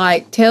kind of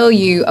like tell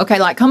you, okay,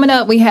 like coming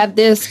up, we have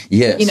this, so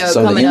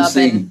coming the up,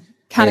 and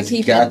kind of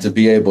keep got to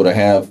be able to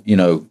have,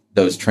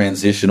 those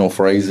transitional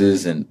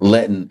phrases and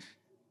letting.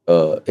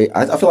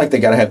 I feel like they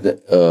got to have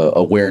the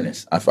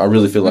awareness. I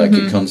really feel like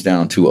it comes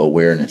down to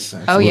awareness.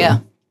 Absolutely. Oh yeah,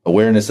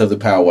 awareness of the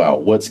powwow.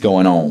 What's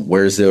going on?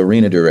 Where's the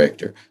arena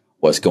director?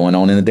 What's going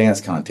on in the dance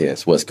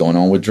contest? What's going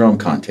on with drum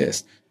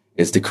contest?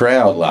 Is the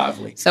crowd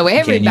lively? So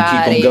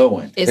everybody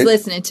is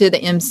listening to the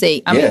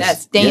MC. I mean,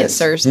 that's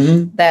dancers,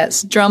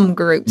 that's drum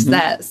groups,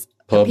 that's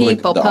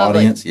public,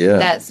 audience,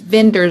 that's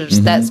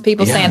vendors, that's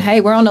people saying, hey,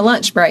 we're on a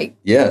lunch break.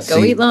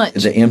 Go eat lunch.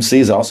 The MC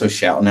is also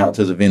shouting out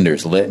to the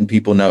vendors, letting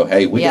people know,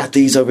 hey, we got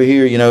these over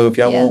here, if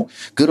y'all want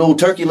good old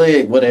turkey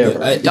leg,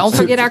 whatever. Don't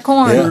forget our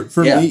corn.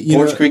 For me,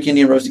 Poarch Creek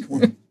Indian roasted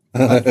corn.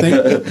 I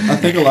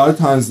think a lot of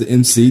times the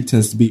MC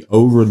tends to be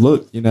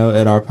overlooked,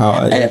 at our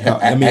powwow.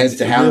 As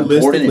to how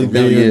important it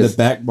really is. The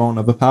backbone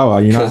of a powwow.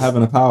 You're not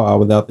having a powwow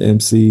without the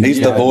MC. He's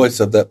the voice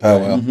of that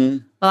powwow.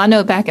 Well, I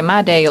know back in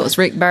my day it was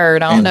Rick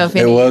Bird. I don't know if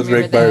it was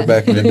Rick Bird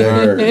back in the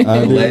day.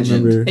 I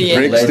legend.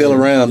 Rick's still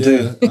around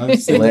too.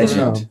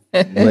 Legend.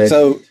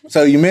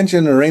 So you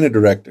mentioned arena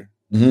director.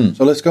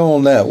 So let's go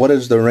on that. What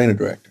is the arena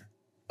director?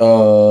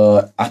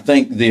 I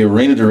think the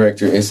arena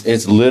director it's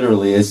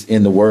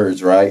in the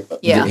words, right?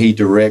 Yeah. He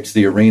directs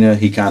the arena.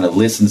 He kind of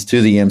listens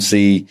to the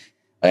MC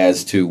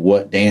as to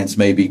what dance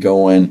may be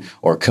going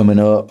or coming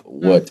up,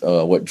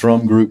 what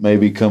drum group may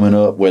be coming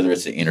up, whether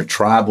it's an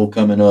intertribal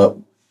coming up,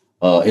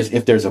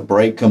 if there's a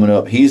break coming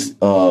up. He's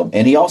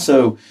and he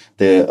also,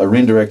 the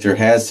arena director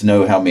has to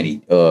know how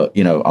many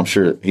I'm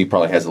sure he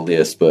probably has a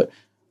list, but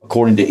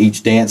according to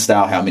each dance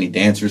style, how many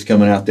dancers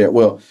coming out there.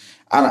 Well,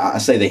 I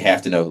say they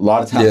have to know. A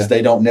lot of times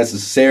they don't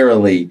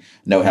necessarily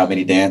know how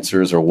many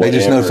dancers or whatever. They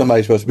just know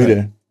somebody's supposed to be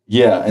there.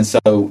 Yeah, and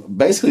so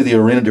basically the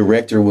arena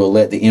director will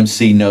let the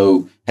MC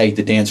know, hey,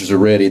 the dancers are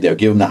ready. They'll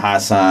give them the high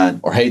sign,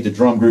 or hey, the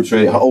drum group's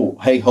ready. Oh,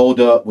 hey, hold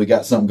up. We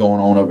got something going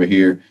on over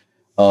here.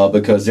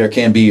 Because there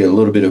can be a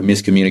little bit of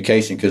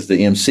miscommunication because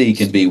the MC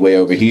can be way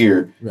over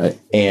here. Right.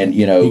 And,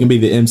 he can be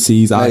the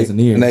MC's eyes and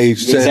ears. And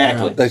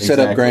they set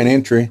up grand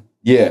entry.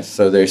 Yes,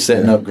 so they're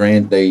setting up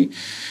grand.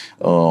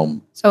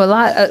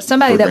 So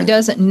somebody that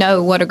doesn't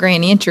know what a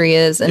grand entry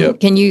is, and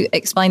can you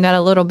explain that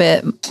a little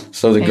bit?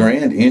 So the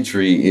grand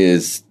entry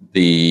is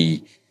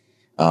the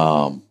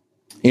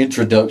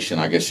introduction,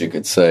 I guess you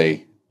could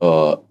say,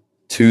 to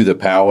to the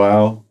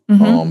powwow.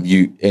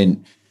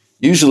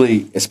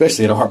 Usually,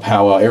 especially at our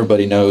powwow,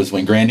 everybody knows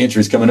when grand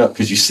entry is coming up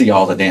because you see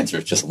all the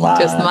dancers just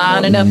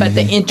lining up at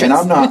the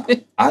entrance.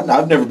 And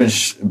I've never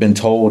been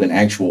told an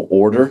actual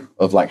order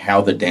of like how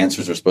the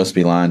dancers are supposed to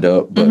be lined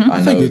up, but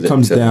I know it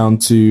comes down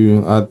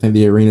to I think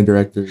the arena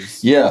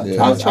directors.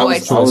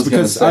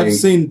 Choice. I've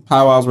seen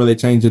powwows where they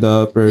change it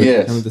up or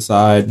kind of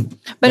decide.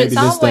 But it's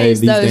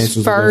always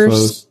those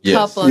first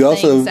couple of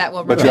things that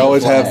will. But you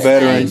always have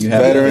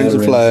veterans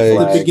of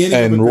flag,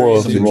 and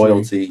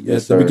royalty.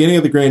 Yes, the beginning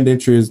of the grand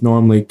entry is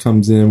normally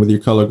comes in with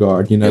your color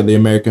guard. You know, the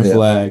American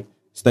flag,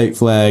 state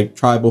flag,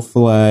 tribal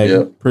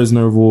flag,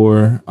 prisoner of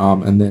war,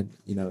 and then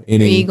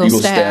any eagle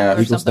staff.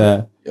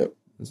 Yep.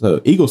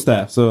 So eagle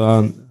staff.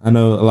 So I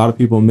know a lot of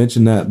people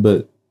mention that,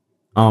 but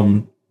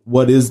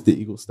what is the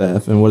eagle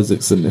staff and what is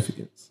its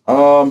significance?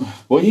 Well,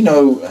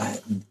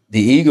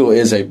 the eagle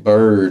is a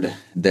bird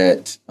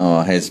that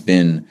has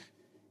been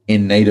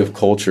in native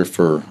culture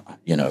for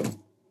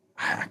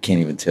I can't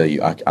even tell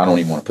you. I don't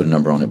even want to put a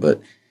number on it,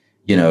 but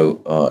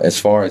as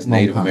far as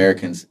Native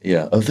Americans,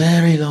 a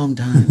very long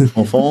time.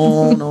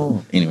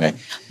 Anyway,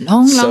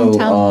 long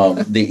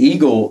time. The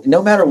eagle,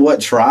 no matter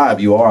what tribe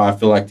you are, I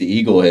feel like the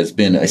eagle has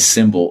been a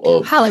symbol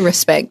of highly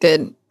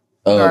respected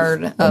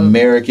bird of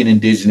American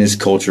indigenous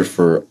culture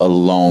for a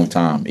long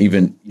time.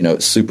 Even I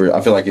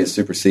feel like it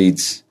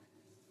supersedes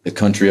the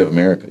country of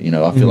America.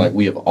 I feel like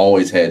we have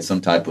always had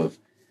some type of,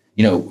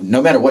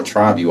 no matter what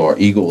tribe you are,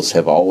 eagles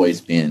have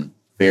always been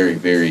very,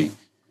 very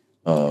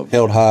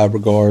held high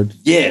regard.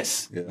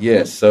 Yes.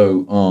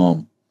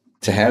 So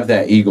to have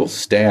that eagle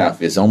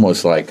staff is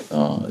almost like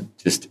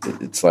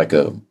it's like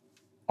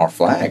our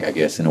flag, I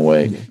guess, in a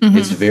way.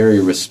 It's very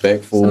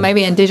respectful. So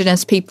maybe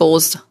indigenous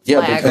people's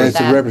flag. And it's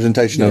a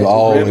representation of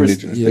all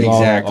indigenous people.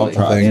 Exactly.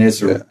 And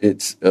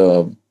it's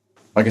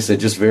like I said,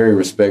 just very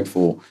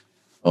respectful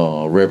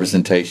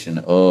representation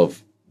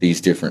of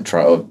these different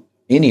tribes,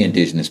 any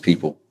indigenous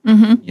people.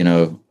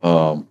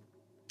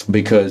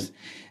 Because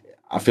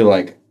I feel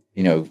like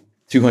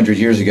 200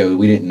 years ago,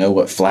 we didn't know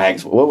what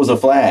was a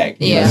flag?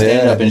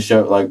 Stand up and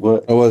show like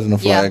what? It wasn't a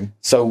flag. Yeah.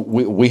 So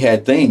we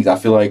had things. I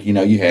feel like,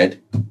 you had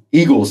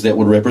eagles that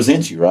would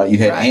represent you, right? You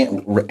had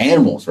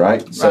animals,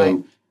 right?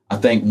 So I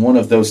think one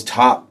of those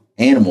top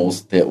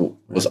animals that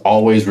was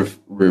always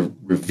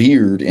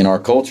revered in our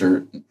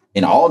culture,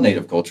 in all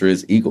native culture,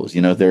 is eagles.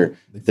 They're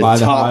the fly top,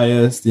 the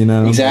highest,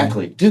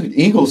 Exactly. Dude,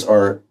 eagles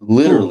are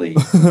literally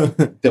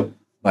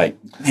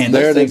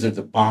those things are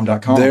the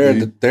bomb.com.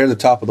 They're the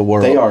top of the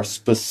world. They are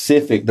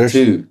specific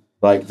too.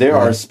 Like there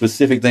are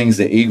specific things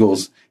that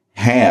eagles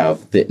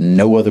have that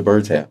no other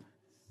birds have.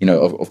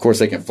 Of course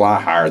they can fly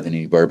higher than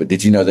any bird, but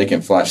did you know they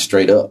can fly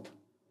straight up?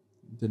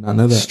 Did not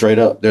know that. Straight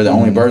up. They're the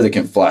only bird that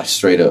can fly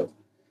straight up.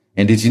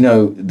 And did you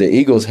know the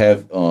eagles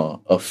have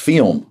a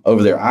film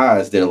over their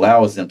eyes that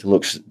allows them to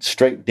look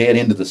straight dead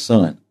into the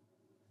sun?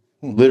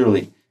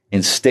 Literally,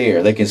 and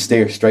stare. They can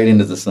stare straight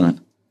into the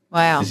sun.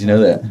 Wow. Did you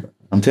know that?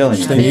 I'm telling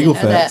you. Eagle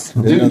facts.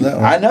 Dude,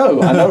 I know,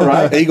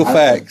 right? Eagle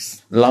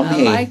facts. I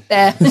like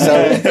that.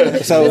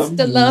 So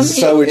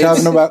we're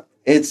talking about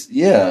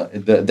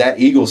that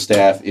eagle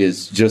staff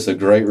is just a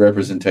great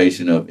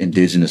representation of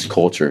indigenous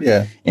culture.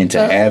 Yeah. And to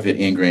have it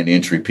in grand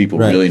entry, people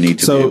really need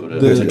to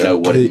be able to know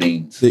what it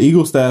means. The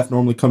eagle staff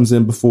normally comes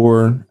in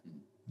before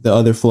the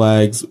other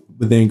flags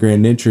within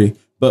grand entry.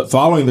 But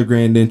following the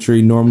grand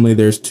entry, normally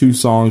there's two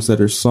songs that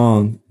are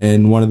sung,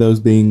 and one of those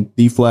being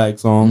the flag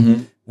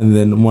song, and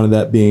then one of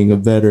that being a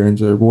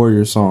veterans or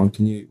warrior song.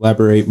 Can you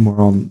elaborate more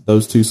on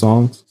those two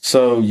songs?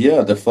 So,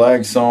 the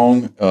flag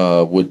song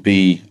would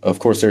be, of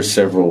course, there's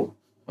several,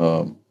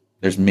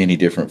 there's many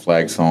different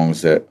flag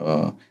songs that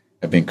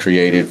have been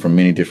created from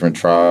many different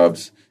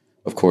tribes.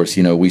 Of course,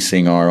 we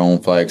sing our own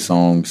flag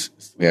songs.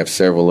 We have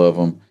several of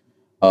them.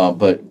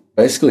 But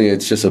basically,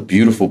 it's just a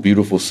beautiful,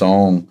 beautiful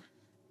song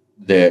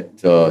that,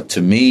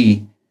 to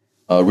me,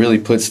 really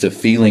puts the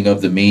feeling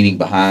of the meaning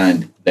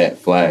behind that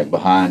flag,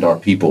 behind our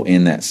people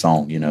in that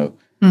song, no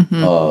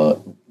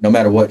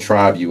matter what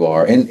tribe you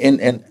are.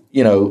 And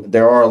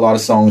there are a lot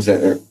of songs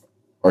that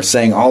are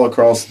sang all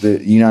across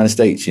the United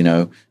States,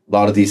 a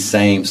lot of these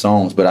same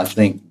songs. But I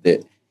think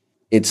that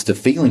it's the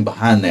feeling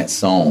behind that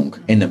song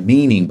and the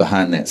meaning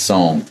behind that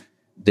song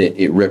that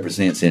it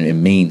represents, and it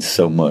means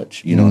so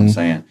much, you know what I'm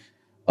saying?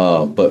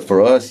 But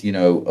for us,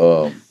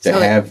 to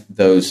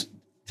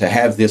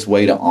have this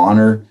way to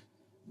honor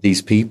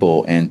these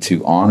people and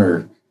to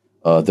honor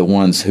the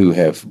ones who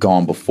have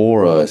gone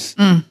before us,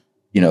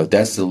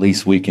 that's the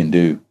least we can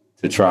do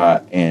to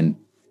try and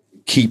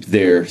keep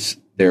them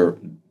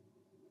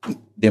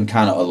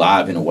kind of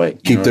alive in a way.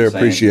 Keep their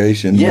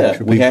appreciation.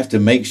 Yeah, we have to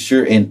make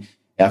sure, and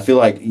I feel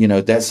like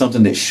that's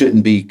something that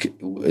shouldn't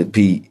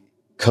be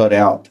cut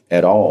out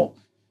at all.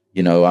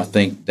 I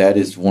think that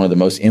is one of the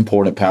most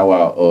important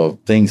powwow of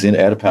things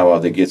at a powwow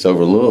that gets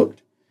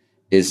overlooked,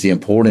 is the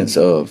importance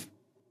of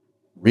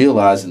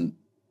realizing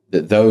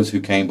that those who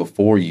came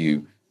before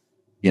you,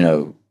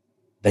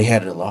 they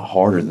had it a lot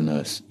harder than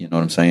us. You know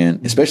what I'm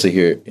saying? Especially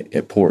here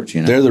at Poarch.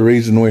 They're the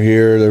reason we're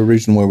here. They're the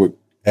reason why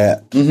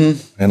at in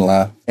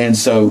life. And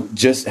so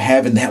just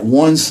having that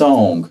one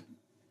song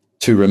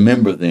to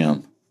remember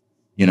them,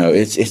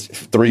 it's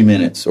 3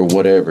 minutes or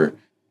whatever,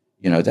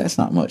 that's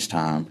not much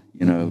time.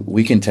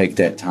 We can take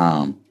that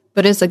time.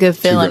 But it's a good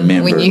feeling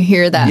when you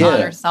hear that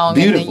honor song,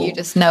 beautiful. And then you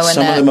just know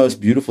some of the most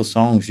beautiful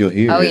songs you'll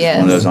hear is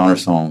one of those honor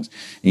songs,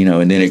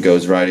 and then it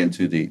goes right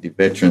into the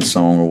veteran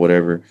song or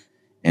whatever,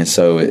 and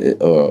so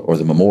or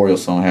the memorial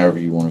song, however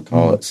you want to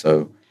call it.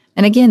 So,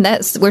 and again,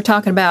 we're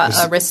talking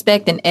about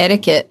respect and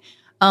etiquette.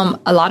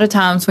 A lot of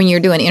times when you're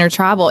doing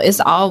intertribal,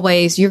 it's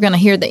always you're going to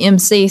hear the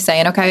MC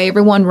saying, "Okay,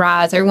 everyone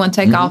rise, everyone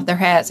take off their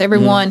hats,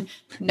 everyone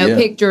no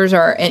pictures,"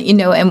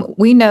 and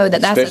we know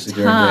that that's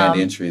especially a time. During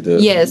grand entry.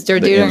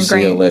 The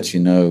MC will let you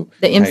know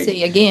the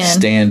MC again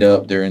stand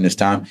up during this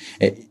time,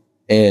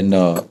 and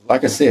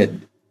like I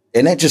said,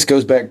 and that just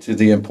goes back to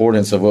the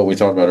importance of what we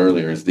talked about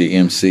earlier: is the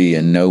MC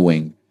and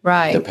knowing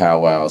the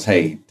powwows.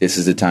 Hey, this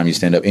is the time you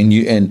stand up,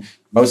 and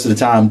most of the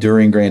time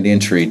during grand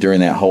entry,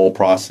 during that whole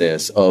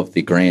process of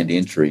the grand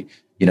entry,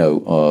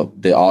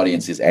 the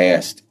audience is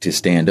asked to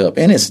stand up,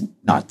 and it's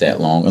not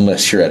that long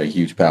unless you're at a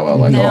huge powwow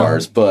like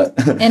ours. But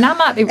and I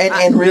might be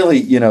and really,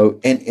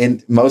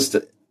 and most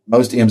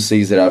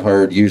MCs that I've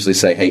heard usually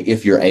say, "Hey,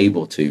 if you're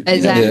able to,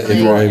 exactly.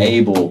 If you are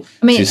able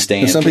to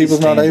stand." Some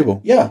people's not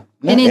able. Yeah.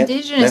 In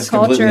indigenous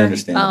culture,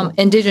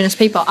 indigenous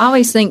people, I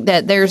always think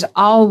that there's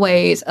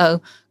always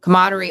a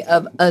camaraderie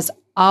of us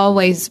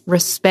always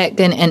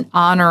respecting and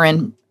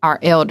honoring our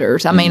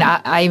elders. I mean,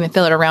 I even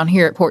feel it around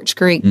here at Poarch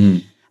Creek.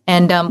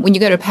 And when you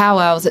go to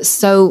powwows,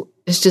 it's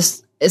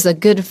a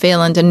good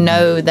feeling to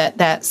know that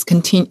that's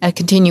a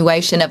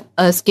continuation of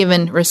us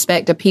giving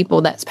respect to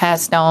people that's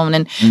passed on.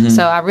 And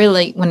so I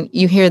really, when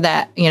you hear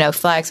that,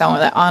 flag song or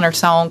that honor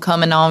song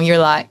coming on, you're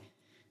like,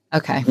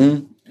 okay,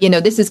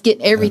 this is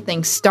getting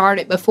everything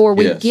started before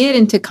we get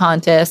into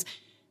contests.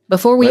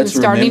 Before we even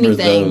start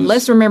anything,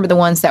 let's remember the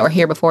ones that were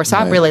here before. So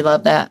I really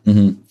love that.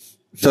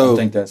 So I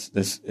think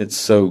it's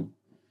so,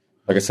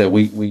 like I said,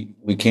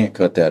 we can't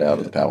cut that out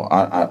of the powwow.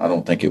 I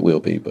don't think it will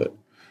be, but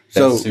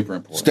that's super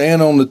important.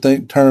 Staying on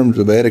the terms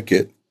of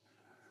etiquette,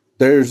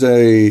 there's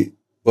at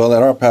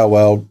our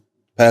powwow,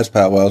 past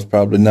powwows,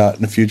 probably not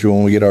in the future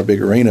when we get our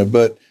big arena,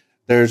 but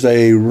there's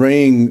a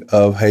ring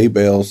of hay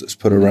bales that's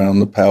put around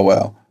the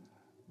powwow.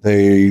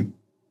 A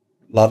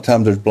lot of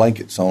times there's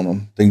blankets on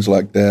them, things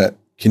like that.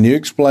 Can you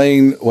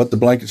explain what the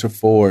blankets are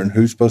for and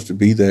who's supposed to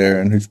be there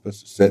and who's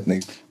supposed to sit in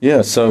these?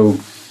 Yeah, so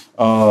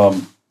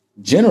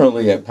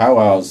generally at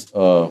powwows,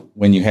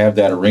 when you have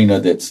that arena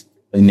that's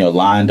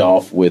lined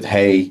off with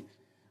hay,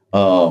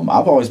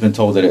 I've always been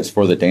told that it's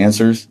for the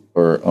dancers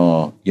or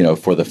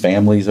for the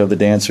families of the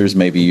dancers.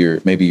 Maybe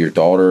your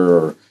daughter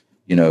or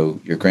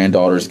your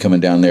granddaughter's coming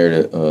down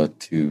there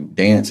to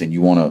dance, and you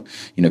want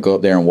to go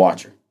up there and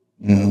watch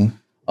her.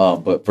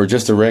 But for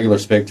just the regular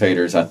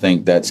spectators, I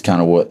think that's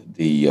kind of what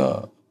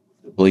the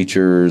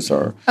bleachers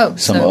or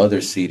some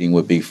other seating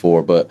would be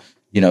for. But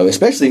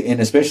especially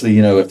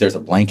if there's a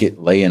blanket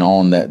laying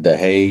on the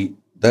hay,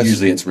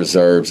 usually it's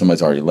reserved.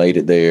 Somebody's already laid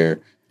it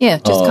there. Yeah,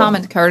 just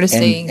common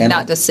courtesy, and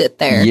not to sit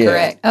there. Yeah.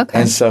 Correct. Okay.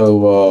 And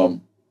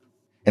so,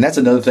 and that's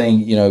another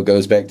thing.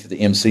 Goes back to the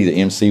MC. The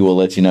MC will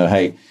let you know,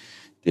 hey,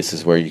 this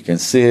is where you can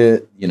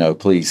sit.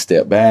 Please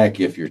step back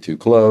if you're too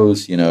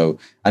close.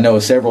 I know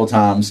several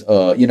times, at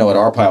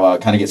our powwow,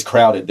 it kind of gets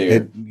crowded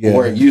there.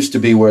 Where it used to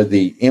be where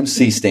the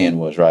MC stand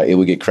was, right? It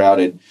would get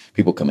crowded.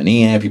 People coming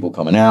in, people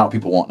coming out,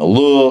 people wanting to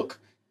look,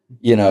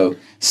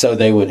 So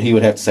he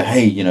would have to say,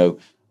 hey,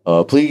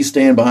 please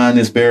stand behind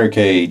this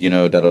barricade,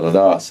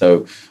 da-da-da-da.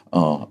 So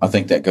I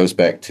think that goes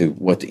back to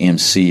what the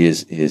MC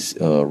is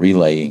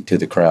relaying to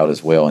the crowd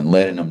as well and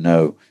letting them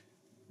know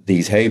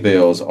these hay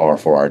bales are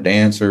for our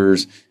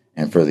dancers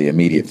and for the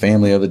immediate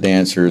family of the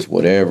dancers,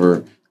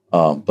 whatever.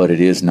 But it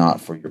is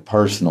not for your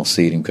personal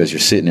seating because you're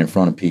sitting in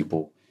front of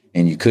people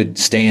and you could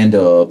stand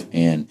up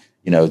and,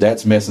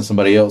 that's messing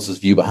somebody else's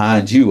view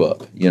behind you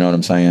up. You know what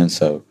I'm saying?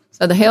 So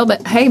the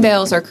hay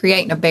bales are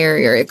creating a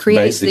barrier. It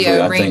creates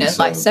the arena,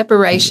 like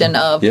separation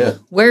of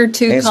where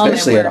to come.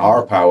 Especially at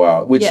our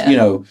powwow, which,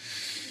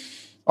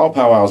 all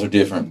powwows are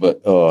different,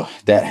 but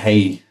that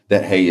hay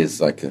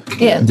is like a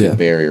good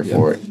barrier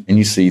for it. And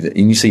you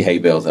see hay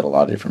bales at a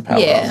lot of different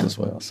powwows as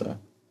well. So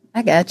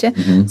I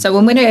gotcha.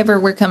 So whenever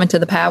we're coming to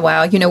the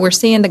powwow, we're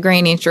seeing the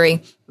grand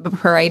entry, the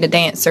parade of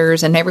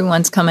dancers, and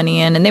everyone's coming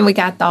in, and then we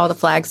got all the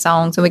flag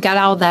songs, and we got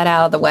all that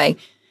out of the way.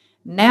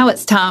 Now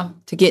it's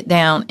time to get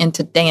down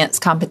into dance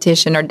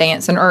competition or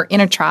dancing or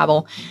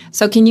intertribal.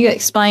 So can you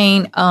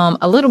explain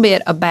a little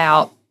bit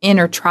about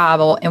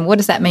intertribal and what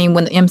does that mean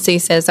when the MC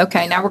says,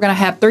 okay, now we're going to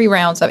have 3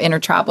 rounds of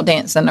intertribal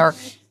dancing or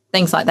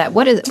things like that?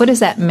 What does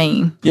that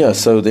mean? Yeah,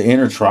 so the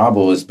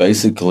intertribal is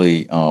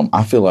basically,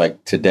 I feel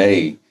like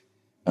today,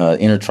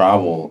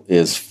 intertribal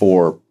is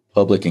for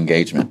public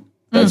engagement.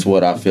 That's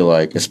what I feel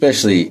like,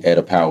 especially at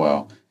a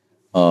powwow.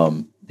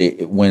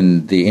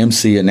 When the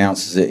MC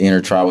announces it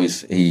intertribal,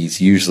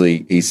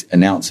 he's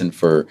announcing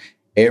for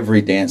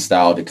every dance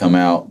style to come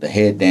out. The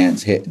head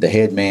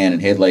man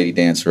and head lady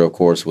dancer, of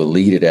course, will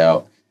lead it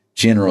out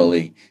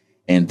generally,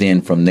 and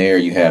then from there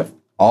you have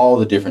all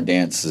the different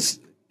dance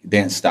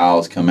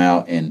styles come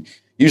out, and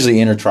usually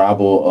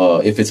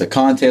intertribal. If it's a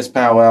contest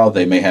powwow,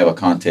 they may have a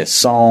contest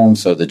song,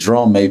 so the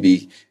drum may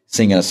be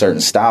singing a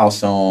certain style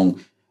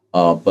song.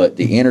 But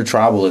the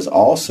intertribal is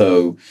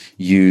also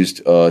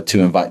used to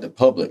invite the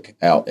public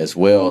out as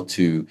well.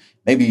 To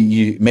maybe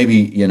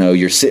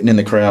you're sitting in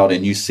the crowd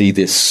and you see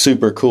this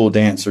super cool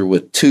dancer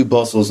with 2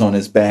 bustles on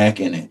his back,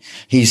 and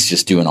he's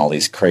just doing all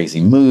these crazy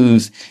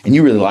moves, and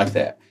you really like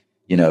that.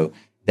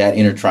 That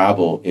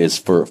intertribal is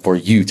for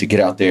you to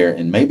get out there,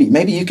 and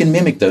maybe you can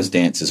mimic those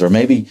dances, or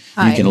maybe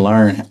you can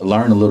learn a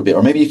little bit,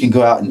 or maybe you can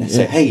go out and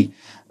say, hey,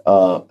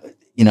 I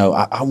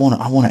want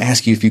to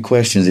ask you a few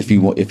questions if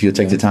you'll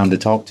take the time to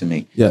talk to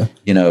me. Yeah.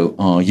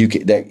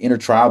 That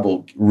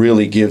intertribal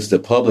really gives the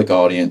public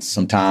audience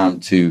some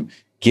time to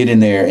get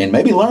in there and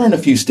maybe learn a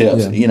few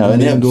steps. And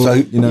then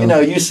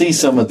you see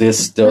some of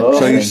this stuff.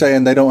 So you're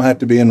saying they don't have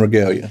to be in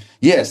regalia?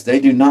 Yes, they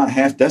do not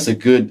have. That's a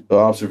good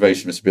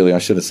observation, Mr. Billy. I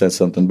should have said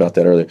something about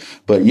that earlier.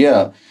 But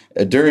yeah,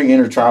 during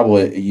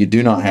intertribal, you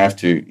do not have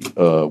to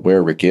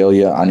wear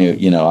regalia. I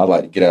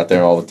like to get out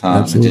there all the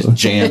time and just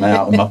jam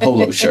out in my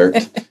polo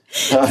shirt.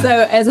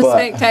 So as a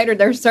spectator,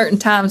 there's certain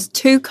times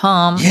to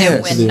come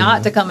and when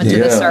not to come into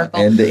the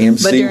circle. And the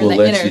MC will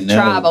let you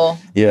know.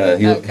 Yeah,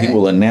 he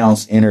will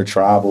announce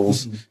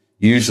intertribals.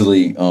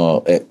 Usually,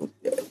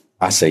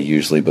 I say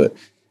usually, but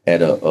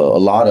at a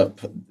lot of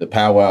the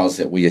powwows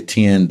that we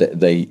attend,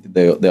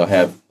 they'll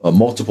have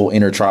multiple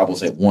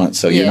intertribals at once.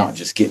 So you're not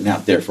just getting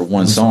out there for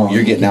one song.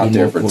 You're getting out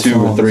there for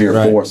 2 or 3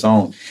 or 4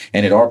 songs.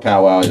 And at our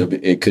powwow,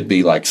 it could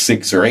be like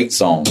 6 or 8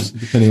 songs.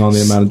 Depending on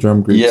the amount of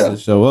drum groups that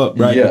show up,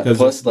 right? Yeah,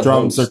 because the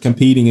drums are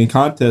competing in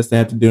contests, they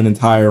have to do an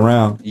entire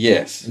round.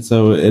 Yes. And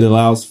so it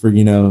allows for,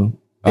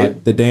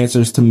 the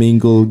dancers to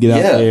mingle, get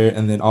out there,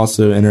 and then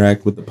also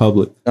interact with the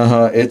public.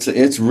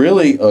 It's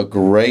really a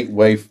great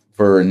way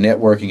for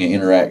networking and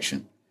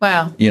interaction.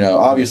 Wow.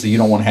 Obviously you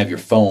don't want to have your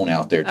phone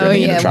out there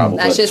during the intertribal,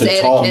 that's but just to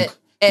etiquette. talk.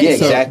 Yeah,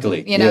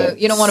 exactly.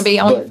 You don't want to be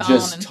on your phone.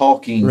 Just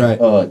talking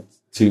to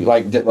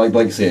like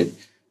I said,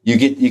 you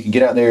can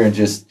get out there and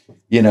just,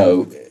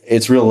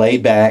 it's real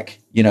laid back.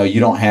 You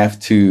don't have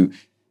to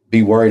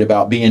be worried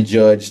about being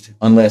judged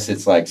unless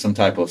it's like some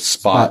type of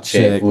spot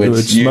check,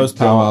 which most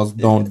powwows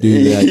don't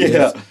do that.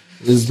 Yeah.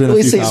 There's been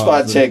we see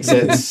spot checks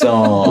at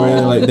some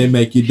where they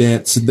make you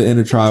dance the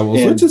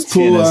intertribals, which is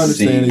cool. I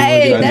understand.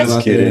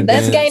 Hey,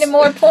 that's gaining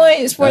more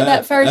points for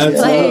that first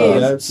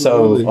place.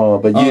 So,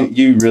 but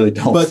you really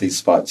don't see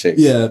spot checks.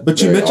 Yeah, but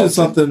you mentioned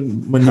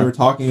something when you were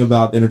talking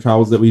about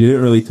intertribals that we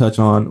didn't really touch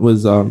on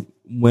was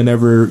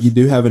whenever you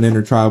do have an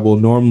intertribal,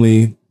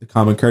 normally the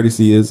common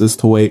courtesy is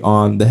to wait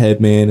on the head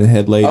man and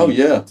head lady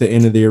to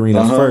enter the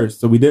arena first.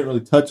 So we didn't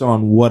really touch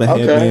on what a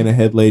head man and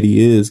head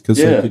lady is. Could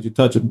you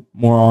touch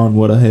more on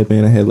what a head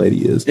man and head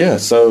lady is? Yeah,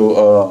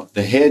 so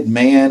the head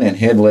man and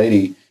head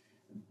lady,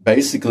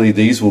 basically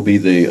these will be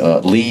the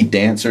lead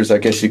dancers, I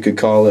guess you could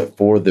call it,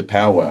 for the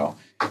powwow.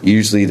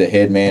 Usually the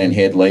head man and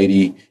head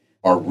lady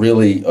are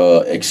really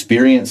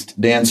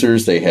experienced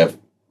dancers. A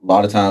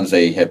lot of times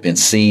they have been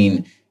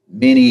seen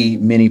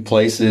many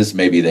places.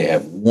 Maybe they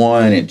have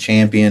won and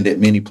championed at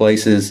many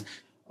places.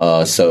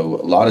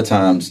 So a lot of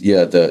times,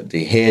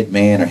 the head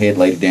man or head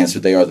lady dancer,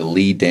 they are the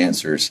lead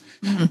dancers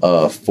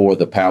for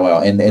the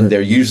powwow, and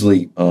they're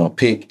usually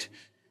picked.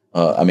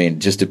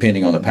 Just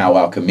depending on the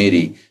powwow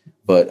committee,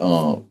 but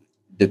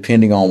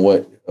depending on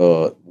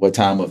what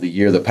time of the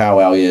year the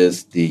powwow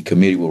is, the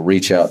committee will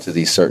reach out to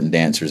these certain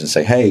dancers and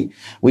say, "Hey,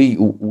 we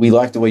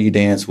like the way you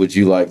dance. Would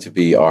you like to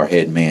be our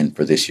head man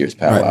for this year's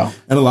powwow?" Right.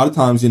 And a lot of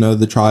times,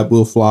 the tribe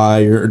will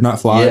fly or not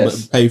fly,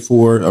 but pay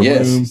for a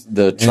room.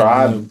 The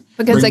tribe.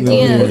 Because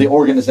again, or the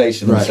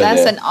organization,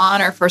 that's an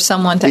honor for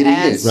someone to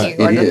ask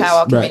you or the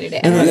powwow committee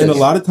to ask. And a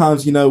lot of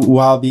times,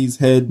 while these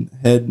head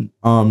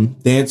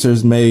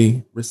dancers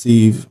may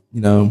receive,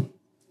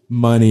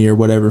 money or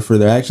whatever for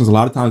their actions, a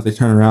lot of times they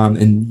turn around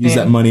and use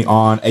that money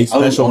on a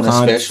special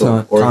contest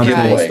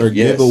or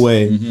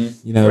giveaway.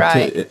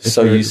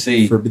 So you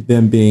see for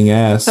them being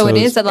asked. So it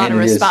is a lot of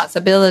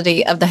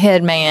responsibility of the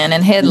head man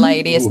and head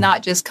lady. It's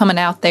not just coming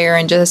out there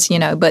and just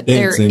but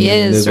dancing,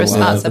 there is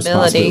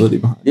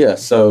responsibility. Yeah.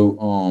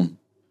 So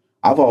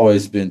I've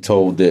always been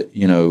told that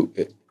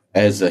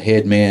as a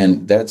head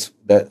man,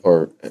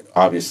 or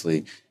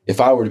obviously, if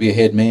I were to be a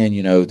head man,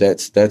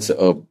 that's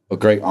a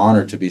great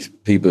honor to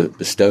be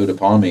bestowed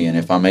upon me. And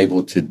if I'm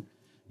able to,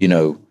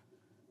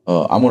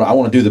 I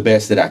want to do the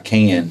best that I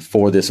can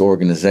for this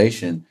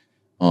organization,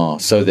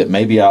 so that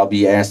maybe I'll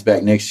be asked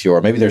back next year,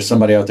 or maybe there's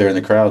somebody out there in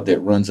the crowd that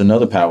runs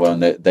another powwow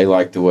and that they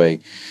like the way,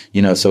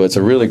 so it's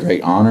a really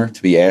great honor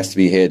to be asked to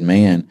be head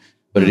man,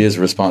 but it is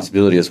a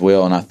responsibility as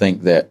well. And I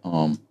think that,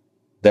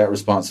 that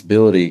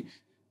responsibility,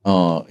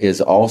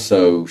 is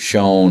also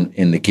shown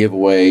in the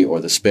giveaway or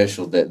the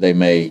special that they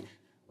may,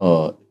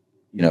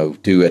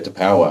 do at the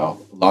powwow.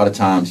 A lot of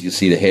times you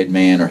see the head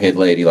man or head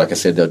lady, like I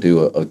said, they'll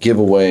do a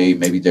giveaway.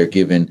 Maybe they're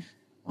giving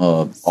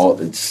all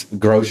it's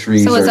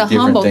groceries. So it's or a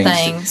humble things.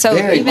 thing. So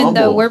Very even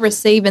humble. though we're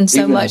receiving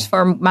so much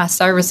for my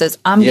services,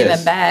 I'm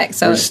giving back.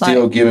 So we're it's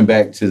still giving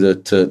back to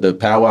the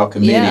powwow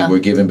committee. Yeah. We're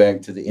giving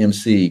back to the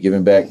MC,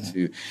 giving back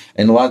to,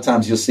 and a lot of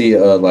times you'll see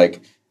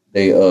like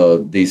they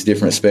these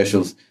different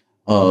specials.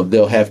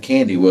 They'll have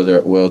candy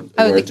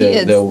the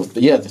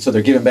kids. So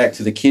they're giving back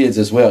to the kids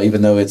as well,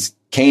 even though it's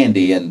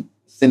candy and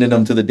sending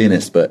them to the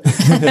dentist. But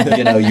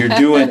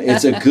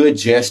it's a good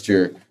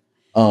gesture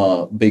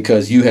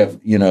because you have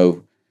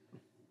you're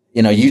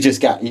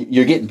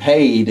getting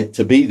paid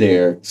to be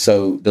there.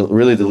 So the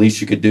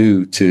least you could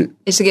do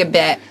is to give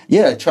back.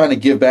 Yeah, trying to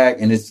give back,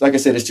 and it's like I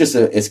said,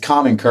 it's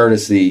common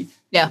courtesy.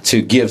 Yeah.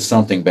 To give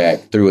something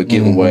back through a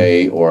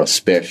giveaway or a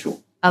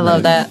special. I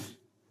love that.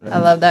 I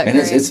love that. And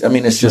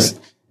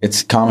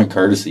it's common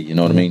courtesy. You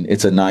know what I mean?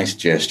 It's a nice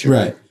gesture.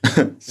 Right.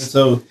 And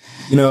so,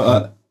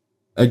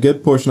 a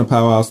good portion of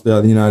powwows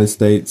throughout the United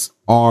States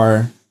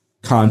are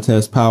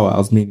contest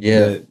powwows, meaning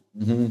that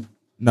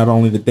not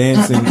only the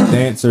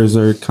dancers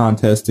are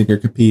contesting or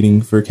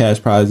competing for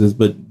cash prizes,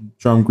 but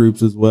drum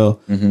groups as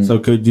well. Mm-hmm. So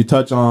could you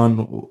touch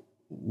on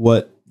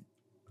what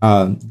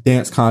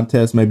dance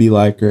contests may be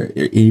like, or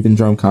even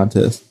drum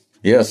contests?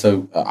 Yeah,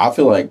 so I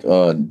feel like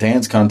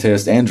dance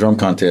contest and drum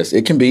contest,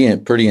 it can be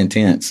pretty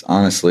intense,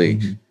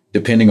 honestly,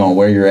 depending on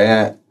where you're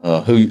at,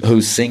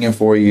 who's singing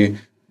for you,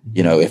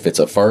 if it's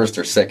a first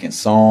or second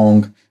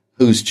song,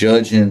 who's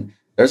judging.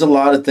 There's a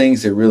lot of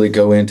things that really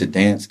go into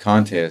dance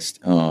contest,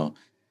 and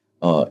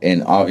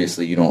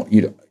obviously you don't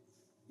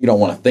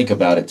want to think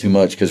about it too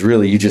much because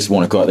really you just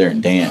want to go out there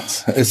and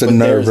dance. It's a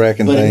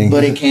nerve-wracking thing,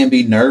 but it can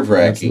be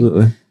nerve-wracking.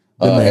 Absolutely.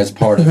 As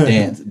part of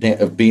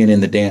of being in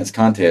the dance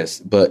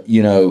contest. But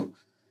I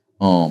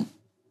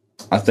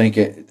think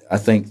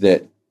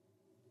that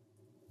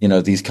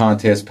these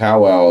contest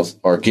powwows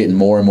are getting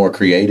more and more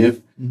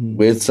creative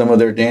with some of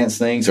their dance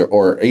things,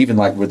 or even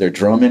like with their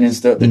drumming and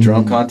stuff, the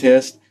drum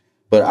contest.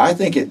 But I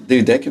think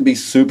that can be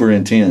super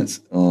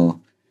intense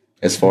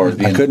as far as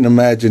being. I couldn't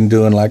imagine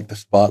doing like the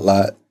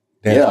spotlight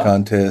dance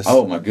contest.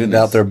 Oh my goodness!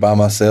 Out there by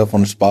myself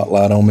on the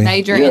spotlight on me.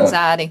 Major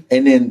anxiety.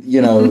 And then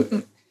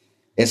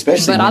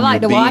especially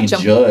when you're being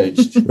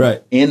judged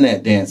in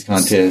that dance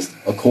contest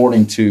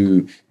according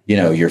to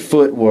your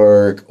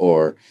footwork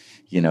or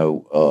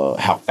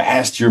how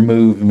fast you're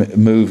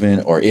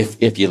moving, or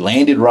if you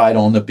landed right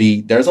on the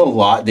beat. There's a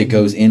lot that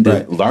goes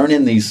into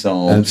learning these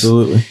songs.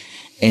 Absolutely.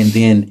 And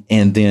then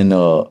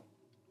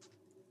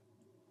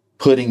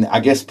putting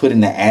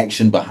the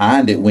action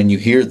behind it when you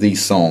hear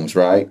these songs,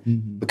 right?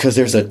 Mm-hmm. Because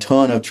there's a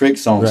ton of trick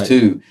songs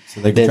too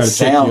that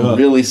sound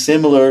really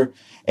similar.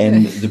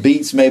 And the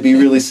beats may be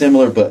really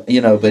similar, but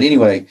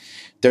anyway,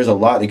 there's a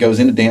lot that goes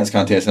into dance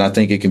contests, and I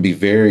think it can be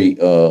very,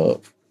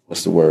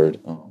 what's the word?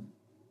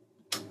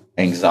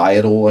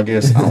 Anxietal, I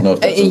guess. I don't know if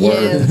that's a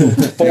word.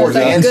 For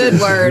a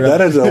good word. That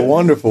is a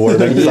wonderful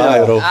word,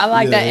 anxietal. I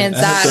like that,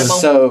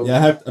 anxietal. So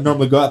I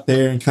normally go out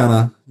there and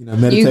kind of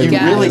meditate. You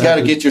really got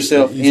to get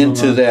yourself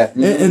into that.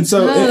 And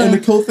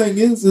the cool thing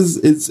is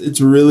it's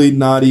really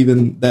not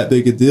even that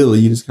big a deal.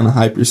 You just kind of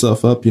hype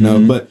yourself up,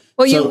 But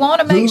you want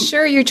to make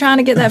sure you're trying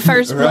to get that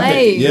first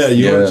place. Yeah,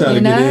 you want to try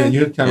to get in.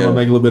 You kind of want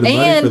to make a little bit of money.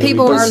 And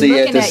people are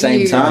looking at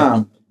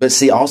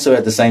you. Also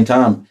at the same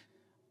time,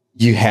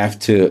 you have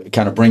to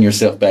kind of bring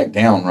yourself back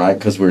down, right?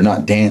 Because we're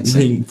not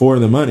dancing for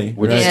the money.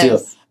 We're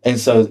still, and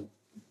so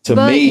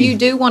me, you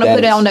do want to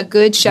put on a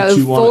good show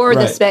for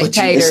the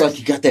spectators. It's like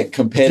you got that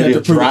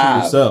competitive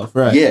drive, yourself,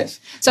 right? Yes.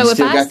 So you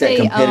if I got that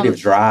competitive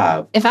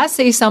drive, if I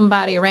see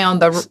somebody around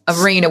the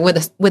arena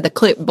with a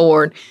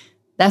clipboard,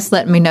 that's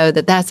letting me know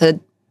that that's a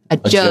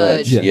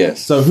judge.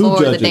 Yes. So who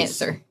for judges? The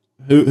dancer.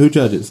 Who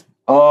judges?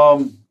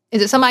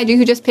 Is it somebody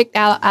who just picked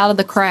out of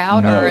the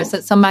crowd, or is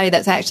it somebody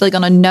that's actually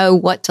going to know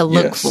what to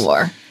look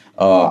for?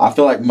 I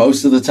feel like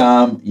most of the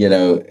time,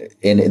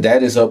 and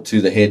that is up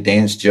to the head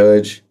dance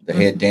judge. The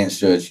head dance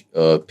judge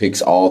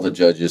picks all the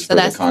judges for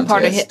the contest. So that's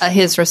part of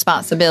his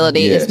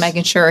responsibility is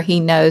making sure he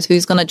knows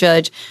who's going to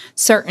judge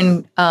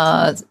certain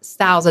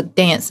styles of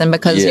dancing,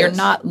 because you're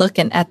not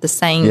looking at the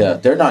same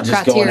they're not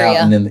just criteria.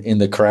 Going out in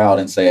the crowd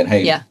and saying,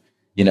 hey,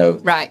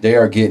 they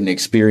are getting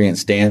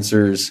experienced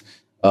dancers,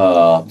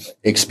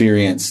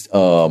 experienced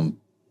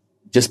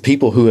just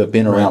people who have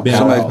been around.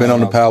 Somebody's been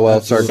on the powwow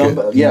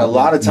circuit. A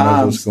lot of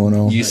times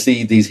you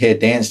see these head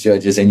dance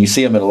judges, and you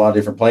see them at a lot of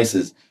different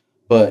places,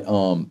 but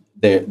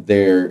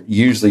they're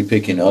usually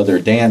picking other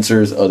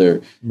dancers,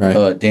 other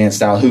dance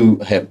style who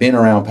have been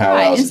around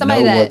powwows,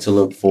 know what to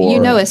look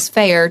for. It's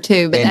fair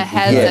too, but that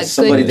has a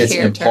somebody good that's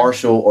character.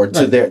 Impartial or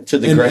to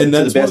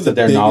the best of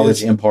their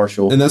knowledge,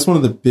 impartial. And that's one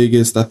of the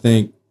biggest, I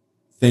think,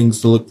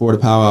 things to look for to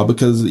powwow,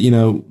 because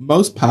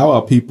most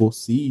powwow people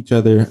see each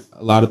other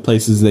a lot of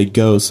places they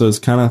go, so it's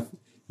kind of,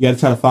 you got to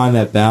try to find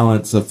that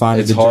balance of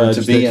finding the judge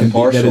to be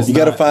impartial. You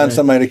got to find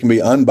somebody that can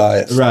be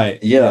unbiased, right?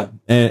 Yeah,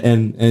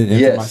 and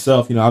for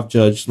myself, I've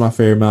judged my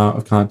fair amount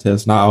of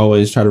contests, and I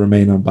always try to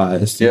remain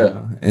unbiased.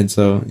 Yeah, and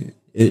so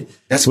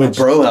That's my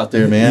bro out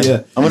there, man.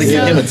 Yeah. I'm going to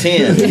give him a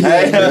 10.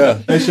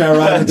 Make sure I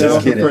write it down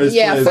for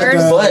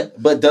first place.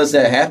 But does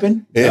that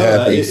happen? It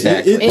happens.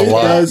 Exactly. It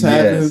does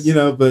happen,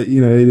 but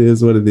it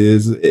is what it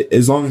is.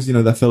 As long as,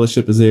 that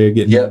fellowship is there,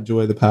 getting to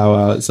enjoy the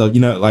powwow. So,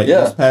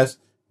 this past,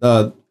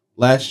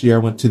 last year I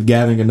went to the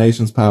Gathering of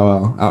Nations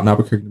powwow out in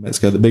Albuquerque, New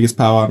Mexico, the biggest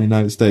powwow in the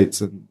United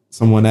States. And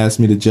someone asked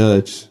me to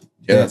judge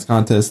dance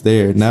contest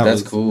there. And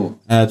that's cool.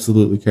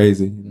 Absolutely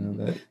crazy.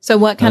 So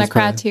what kind of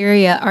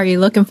criteria are you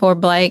looking for,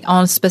 Blake,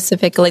 on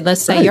specifically,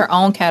 let's say your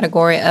own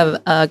category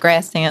of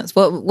grass dance?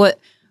 What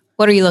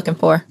are you looking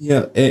for?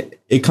 Yeah,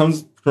 it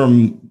comes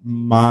from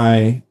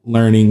my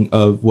learning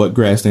of what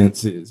grass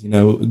dance is.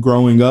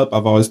 Growing up,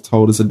 I've always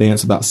told it's a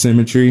dance about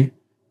symmetry.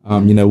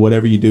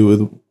 Whatever you do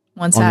with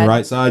on the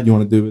right side, you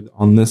want to do it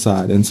on this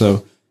side. And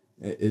so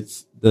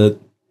it's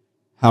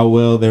how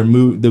well their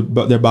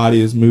body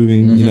is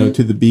moving,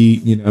 to the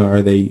beat.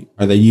 Are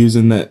they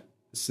using that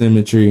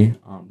symmetry?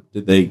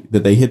 Did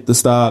they hit the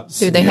stops?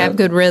 Do they have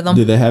good rhythm?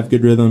 Do they have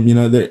good rhythm?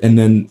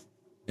 And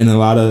a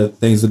lot of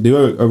things that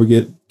do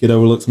get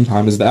overlooked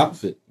sometimes is the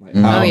outfit. Like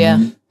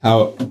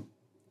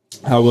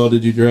how well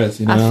did you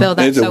dress? I feel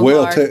that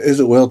is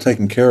it well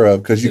taken care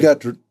of? Because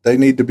they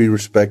need to be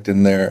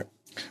respecting their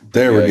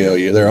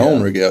regalia, their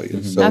own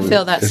regalia. So I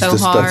feel that so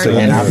hard,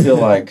 and I feel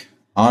like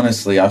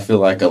honestly, a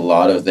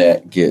lot of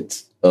that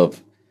gets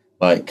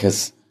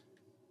because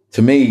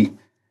to me,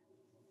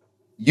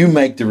 you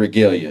make the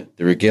regalia.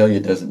 The regalia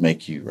doesn't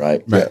make you,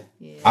 right? Right.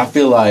 Yeah. I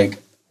feel like,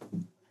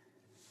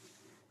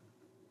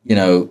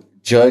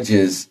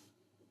 judges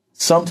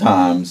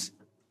sometimes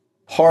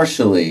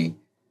partially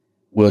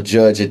will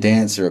judge a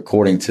dancer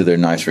according to their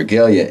nice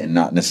regalia and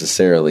not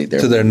necessarily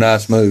their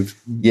nice moves.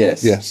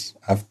 Yes.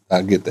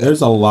 I get that.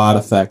 There's a lot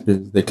of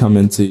factors that come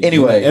into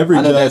anyway. Every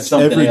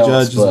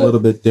judge is a little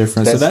bit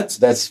different. So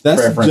that's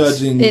preference.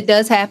 Judging. It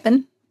does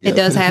happen. It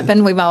does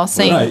happen. We've all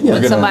seen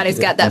when somebody's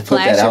got that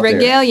flashy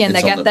regalia and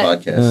they got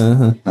that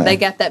they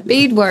got that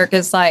beadwork.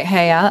 It's like,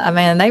 hey, I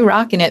mean, they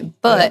rocking it,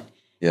 but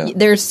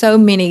there's so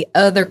many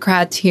other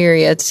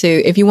criteria to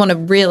if you want to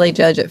really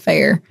judge it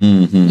fair.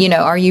 Mm-hmm.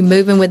 Are you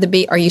moving with the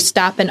beat? Are you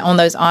stopping on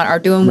those or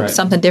doing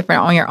something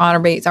different on your honor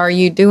beats? Are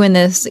you doing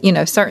this?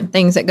 Certain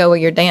things that go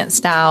with your dance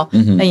style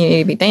that you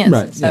need to be dancing.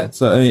 Right. So,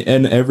 so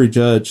and every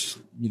judge,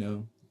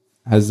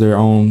 has their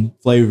own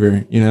flavor.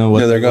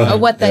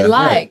 What they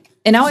like. Right.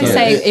 And I always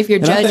say, if you're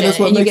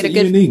judging and you get a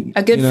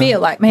good feel,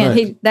 like,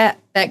 man, that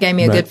gave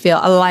me a good feel.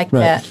 I like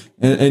that.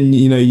 And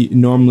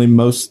normally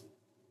most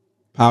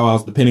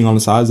powwows, depending on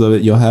the size of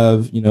it, you'll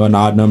have, an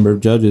odd number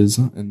of judges.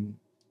 And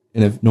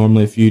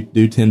if you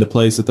do tend to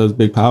place at those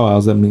big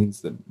powwows, that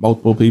means that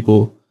multiple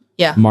people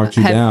march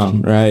you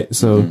down, right?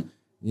 So,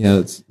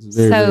 it's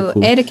very, very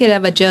cool. Etiquette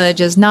of a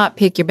judge is not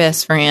pick your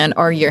best friend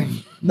or your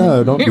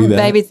don't do that.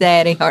 baby's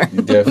daddy. Or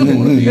definitely want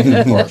to be a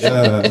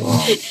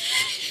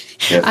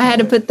I had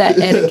to put that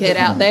etiquette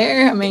out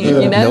there. I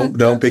mean,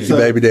 don't pick your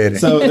baby daddy.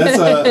 So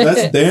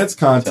that's dance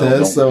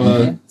contest.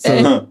 So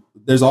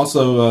there's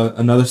also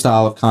another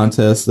style of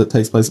contest that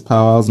takes place at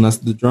powwows, and that's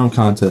the drum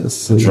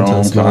contest. So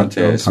drum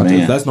contest,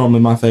 man. That's normally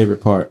my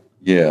favorite part.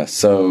 Yeah.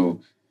 So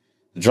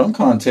the drum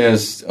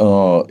contest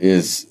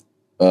is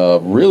a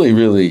really,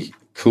 really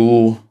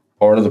cool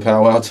part of the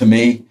powwow to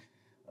me.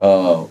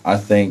 I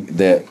think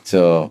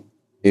that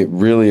it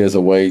really is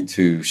a way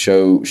to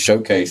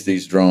showcase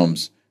these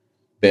drums'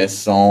 best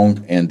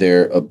song and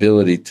their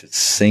ability to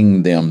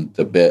sing them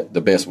the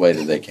best way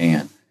that they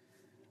can.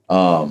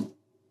 And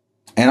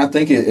I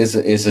think it's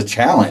a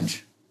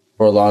challenge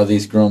for a lot of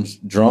these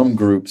drum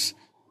groups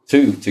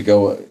too to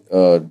go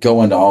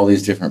into all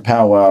these different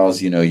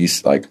powwows.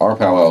 Like our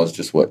powwow is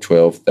just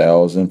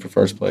 $12,000 for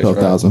first place.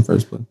 $12,000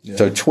 first place. Yeah.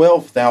 So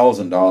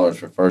 $12,000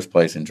 for first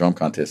place in drum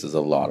contest is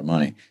a lot of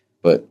money.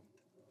 But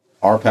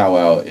our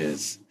powwow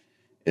is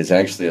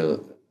actually a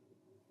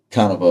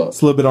kind of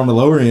it's a little bit on the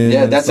lower end.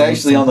 Yeah, that's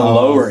actually on the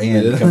lower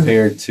end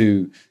compared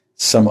to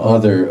some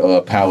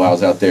other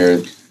powwows out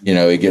there.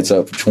 It gets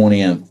up for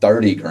 20 and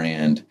 30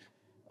 grand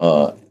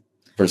for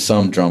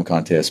some drum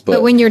contests.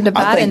 But when you're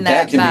dividing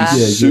that can by be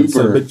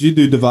super. But you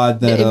do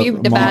divide that if up. you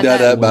divide that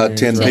up by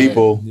 10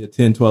 people.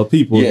 10, 12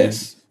 people.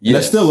 Yes.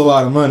 That's still a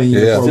lot of money.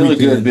 Yeah. Still a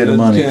good bit of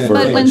money for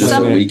just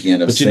a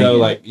weekend of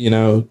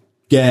singing.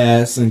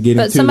 Gas and getting.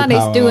 But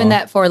somebody's doing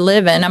that for a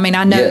living. I mean,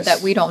 I know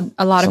that we don't.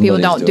 A lot of people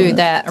don't do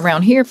that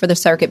around here for the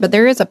circuit. But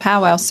there is a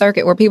powwow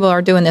circuit where people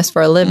are doing this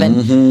for a living.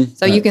 Mm-hmm.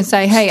 So you can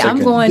say, "Hey, I'm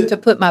going to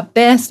put my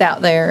best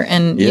out there,"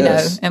 and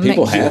and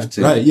people make have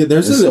to. Right? Yeah,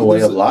 there's a way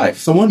of life.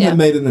 Someone had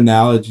made an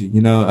analogy.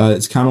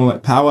 It's kind of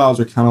like powwows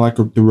are kind of like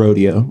the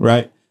rodeo,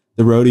 right?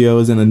 The rodeo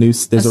is in a new.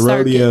 There's a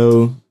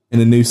rodeo in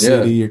a new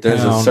city or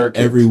town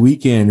every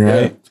weekend,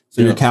 right?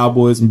 So your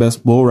cowboys and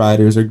best bull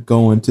riders are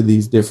going to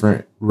these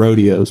different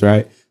rodeos,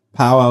 right?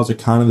 Powwows are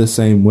kind of the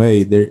same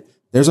way.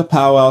 There's a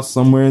powwow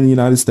somewhere in the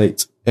United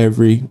States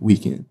every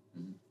weekend.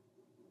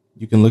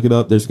 You can look it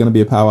up. There's going to be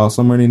a powwow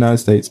somewhere in the United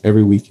States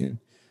every weekend.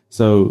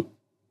 So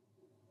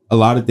a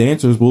lot of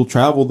dancers will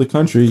travel the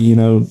country,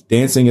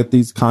 dancing at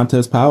these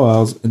contest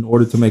powwows in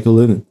order to make a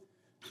living.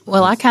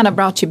 Well, I kind of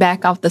brought you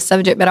back off the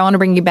subject, but I want to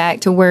bring you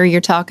back to where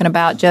you're talking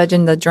about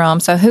judging the drum.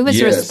 So who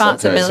is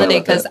responsibility?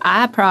 Because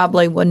I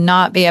probably would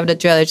not be able to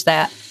judge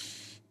that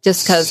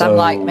just because I'm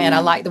like, man, I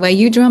like the way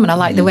you drum and I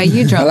like the way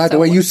you drum. I like the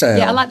way you sound.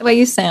 Yeah, I like the way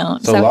you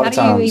sound. So a lot of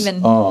times,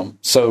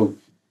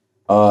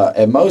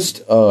 at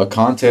most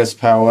contest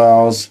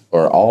powwows,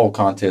 or all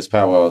contest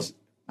powwows,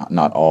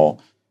 not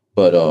all,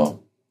 but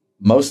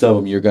most of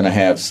them, you're going to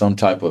have some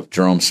type of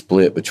drum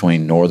split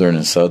between northern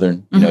and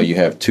southern. You know, you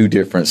have two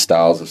different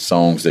styles of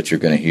songs that you're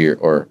going to hear,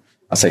 or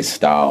I say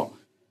style.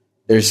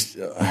 There's,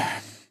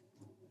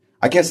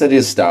 I guess that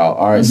is style.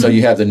 All right, so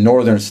you have the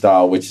northern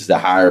style, which is the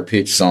higher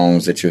pitched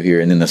songs that you'll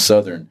hear, and then the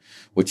southern,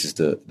 which is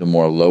the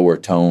more lower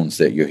tones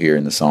that you'll hear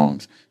in the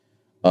songs.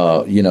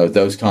 You know,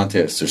 those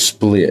contests are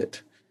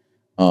split.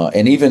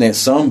 And even at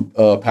some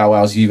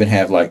powwows, you even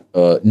have like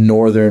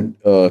northern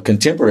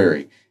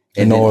contemporary.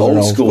 And then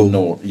old school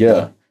north,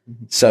 yeah.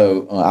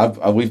 So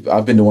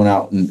I've been to one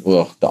out,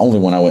 the only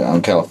one I went out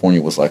in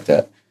California was like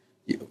that.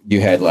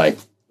 You had like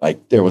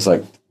there was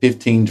like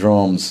 15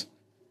 drums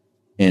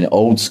in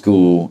old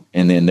school,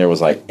 and then there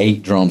was like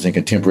 8 drums in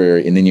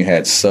contemporary, and then you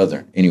had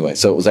southern. Anyway,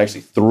 so it was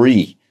actually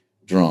 3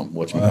 drum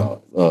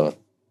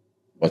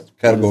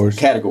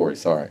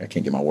categories. Sorry, I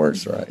can't get my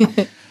words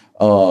right.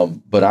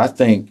 But I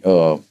think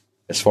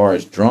as far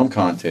as drum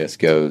contest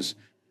goes,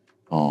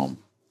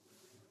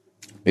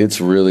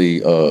 it's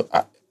really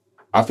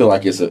I feel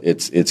like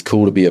it's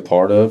cool to be a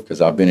part of,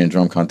 because I've been in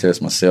drum contests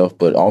myself,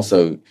 but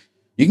also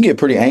you can get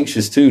pretty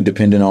anxious too,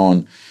 depending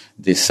on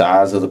the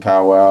size of the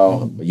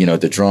powwow, you know,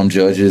 the drum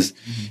judges.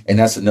 And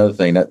that's another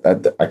thing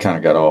that I kind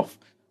of got off,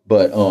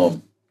 but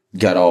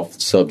got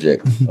off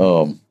subject.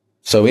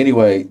 So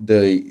anyway,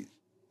 the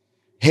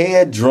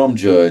head drum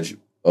judge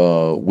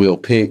will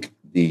pick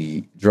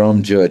the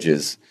drum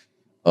judges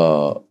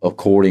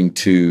according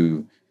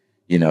to,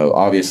 you know,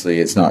 obviously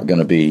it's not going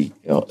to be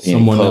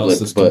in public,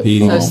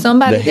 but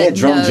somebody the head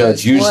drum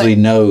judge usually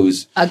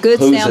knows a good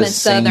sounding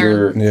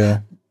singer,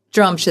 southern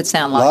drum should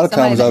sound like. A lot of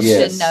times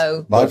should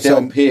know. But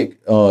they'll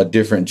pick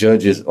different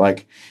judges.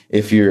 Like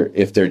if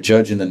they're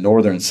judging the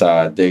northern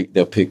side,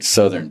 they'll pick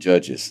southern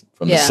judges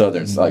from the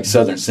southern, like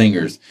southern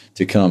singers,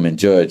 to come and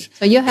judge.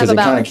 So you'll have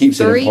about it kind of keeps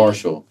 3 it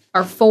impartial.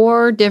 or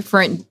 4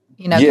 different.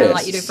 You know, kind of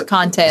like you do for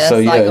contests. So,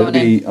 yeah, like it'll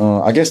be,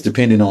 I guess,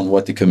 depending on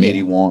what the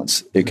committee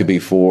wants, it could be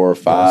 4 or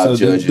 5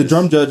 judges. The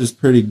drum judge is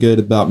pretty good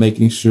about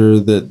making sure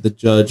that the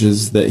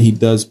judges that he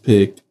does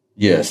pick.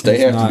 Yes, they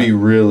have to be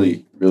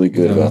really, really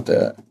good about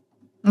that.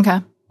 Okay.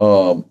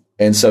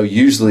 And so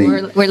usually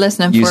we're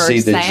listening you for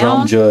see the sound,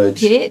 drum judge.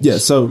 Pitch. Yeah,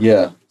 so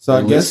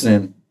I guess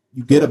you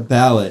get a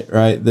ballot,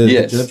 right?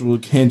 The judge will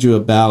hand you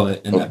a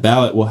ballot, and that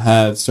ballot will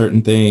have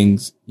certain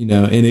things, you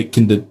know, and it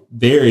can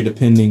vary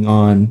depending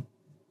on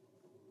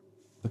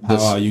the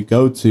powwow you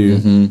go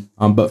to,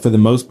 but for the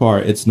most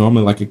part, it's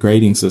normally like a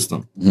grading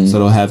system. So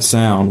it'll have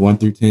sound 1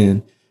 through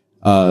 10,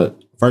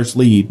 first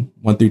lead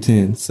 1 through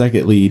 10,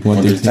 second lead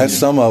 1 through 10. That's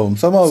some of them.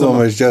 Some of them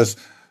is just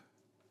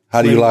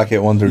how do you like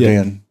it 1 through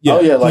 10? Yeah.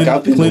 Oh yeah, like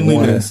I've been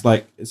cleanliness.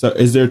 Like, so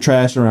is there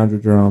trash around your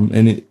drum?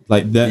 And it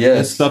like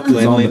that stuff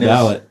is on the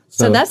ballot.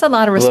 So that's a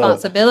lot of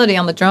responsibility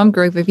on the drum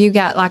group. If you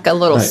got like a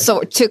little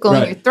sore tickle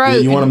in your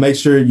throat, you want to make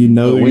sure you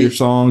know your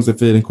songs.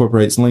 If it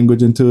incorporates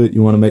language into it,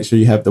 you want to make sure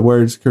you have the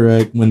words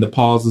correct, when the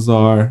pauses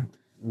are,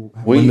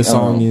 when the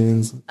song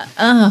ends.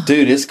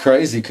 Dude, it's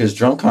crazy because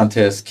drum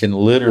contests can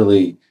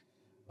literally,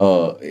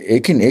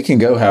 it can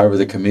go however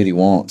the committee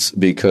wants.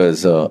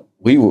 Because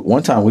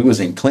one time we was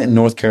in Clinton,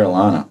 North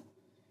Carolina,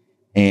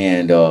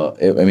 and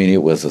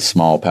it was a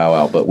small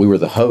powwow, but we were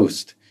the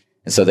host.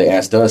 And so they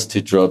asked us to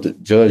judge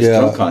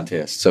drum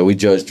contests. So we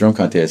judged drum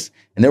contests,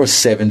 and there were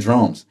 7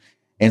 drums.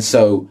 And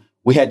so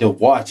we had to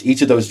watch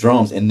each of those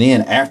drums. And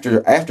then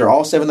after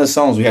all 7 of those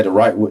songs, we had to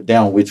write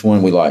down which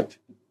one we liked.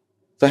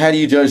 So how do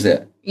you judge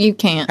that? You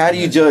can't. How do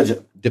you judge,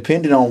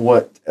 depending on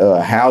what,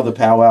 how the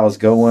powwow is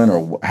going,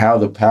 or how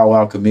the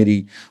powwow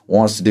committee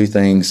wants to do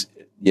things?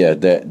 Yeah,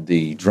 that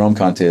the drum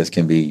contest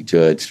can be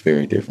judged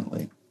very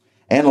differently.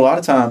 And a lot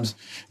of times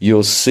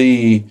you'll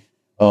see,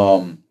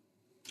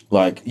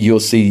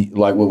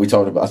 like what we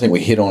talked about. I think we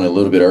hit on it a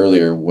little bit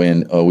earlier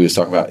when we was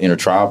talking about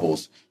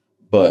intertribals,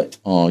 but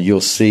you'll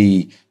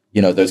see,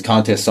 you know, those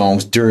contest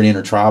songs during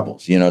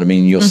intertribals. You know what I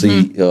mean? You'll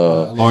see a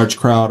large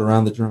crowd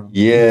around the drum.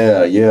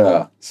 Yeah,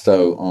 yeah.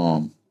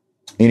 So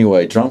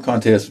anyway, drum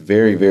contest,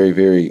 very, very,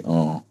 very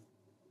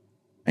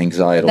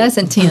anxiety. That's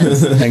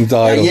intense.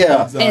 Anxiety.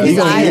 Yeah. He's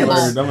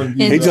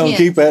gonna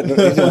keep that.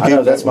 I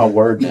know that's my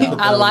word now.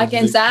 I like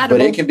anxiety, but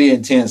it can be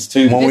intense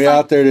too. When we're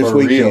out there this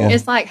weekend,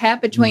 it's like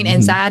half between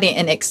anxiety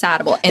and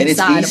excitable. And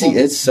it's easy.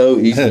 It's so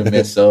easy to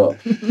mess up.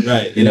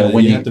 Right. You know,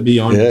 when you have to be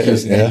on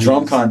because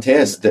drum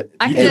contest,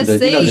 I can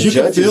see. You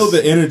can feel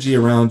the energy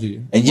around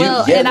you. And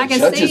the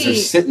judges are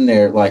sitting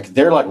there like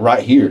they're like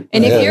right here.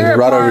 And if you're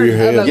right over your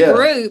head, of a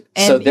group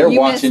and so they're you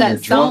watching mess your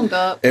that drum song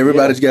up,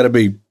 everybody's got to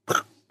be.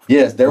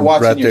 Yes, they're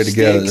watching right there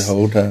together sticks. the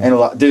whole time.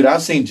 And dude,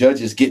 I've seen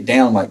judges get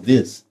down like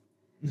this,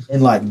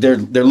 and like they're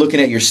looking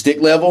at your stick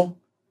level,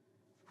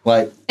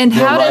 Like, And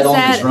you're how right does on the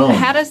that?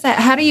 drum.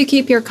 How do you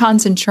keep your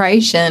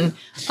concentration?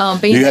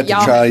 Being You that have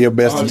to try your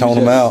best to tone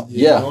them out.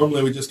 Yeah.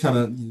 Normally we just kind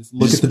of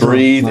look Just at the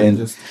breathe drum, and,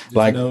 just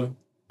like, know.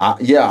 I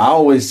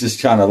always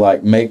just kind of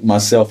like make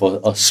myself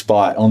a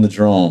spot on the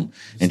drum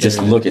and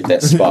just look at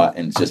that spot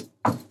and just,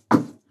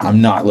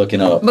 I'm not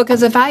looking up.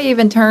 Because if I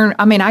even turn,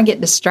 I get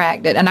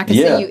distracted, and I can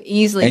see you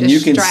easily and you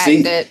can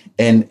see, distracted.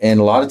 and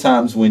a lot of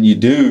times when you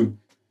do,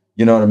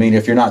 you know what I mean?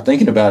 If you're not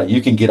thinking about it,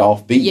 you can get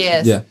off beat.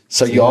 Yes. Yeah.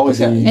 So you always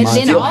have, And then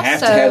still have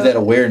to also, have that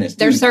awareness.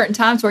 There's too. certain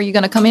times where you're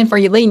going to come in for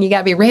your lead, and you got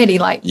to be ready.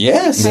 Like,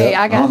 Yes. hey,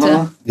 I got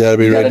to. You got to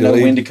be You got ready to to know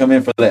lead. when to come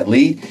in for that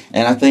lead.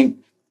 And I think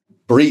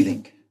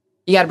breathing.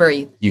 You got to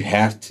breathe. You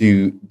have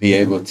to be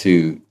able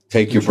to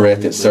take your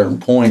breath at certain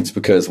points,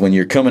 because when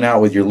you're coming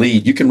out with your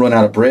lead, you can run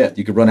out of breath.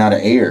 You can run out of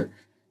air.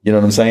 You know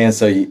what I'm saying?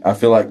 So I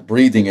feel like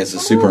breathing is a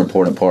super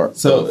important part.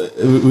 So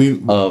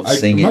of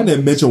singing. I might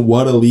have mentioned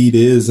what a lead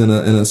is in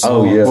a song.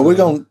 Oh, yeah. Well,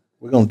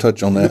 we're gonna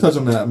touch on We'll that touch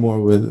on that more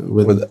with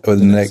the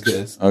next.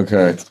 guest.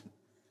 Okay.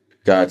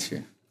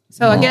 Gotcha.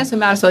 So I guess we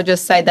might as well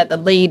just say that the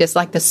lead is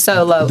like the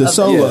solo. The of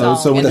solo. The song,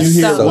 So when and you the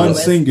hear soloist. one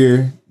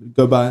singer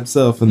go by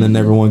himself and then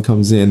everyone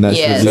comes in, that's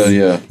Yes. your lead. So,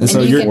 yeah. And so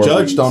And you you're can-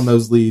 judged on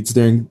those leads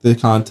during the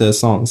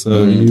contest song.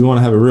 So you want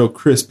to have a real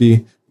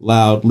crispy,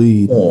 loud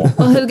lead. Well,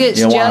 who gets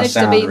You don't wanna judged to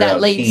sound be that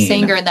real lead keen.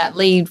 singer and that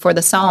lead for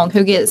the song?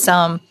 Who gets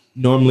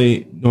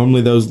Normally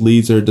those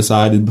leads are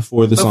decided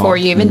before the song. before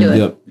you even do it?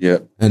 Yep.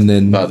 Yep. And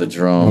then By the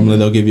drum. normally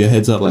they'll give you a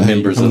heads up, like, hey,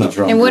 members you're of coming the up.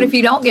 drum. And what group. if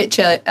you don't get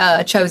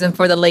chosen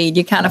for the lead?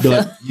 You kind of Be feel.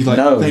 like, you like,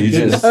 No, thank you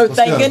goodness. just- Oh, Let's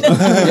thank go. goodness.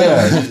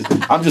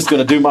 Yeah, I'm just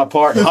going to do my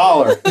part and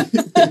holler.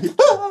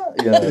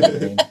 You know what I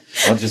mean?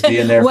 I'll just be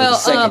in there for Well, a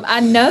second. I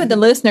know the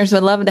listeners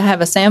would love to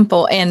have a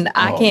sample, and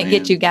I Oh, can't man.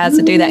 get you guys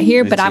to do that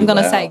here, It's but I'm too going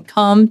to loud. say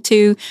come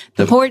to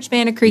the Poarch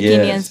Band of Creek Yes.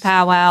 Indians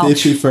powwow,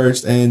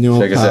 51st annual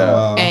Check us out.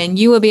 powwow. and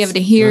you will be able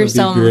to hear It's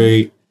gonna be some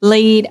great.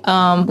 lead.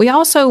 We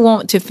also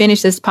want to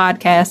finish this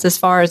podcast as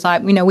far as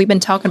like, we've been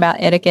talking about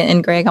etiquette,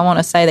 and Greg, I want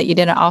to say that you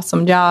did an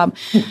awesome job.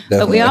 But we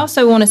Definitely.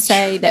 also want to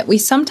say that we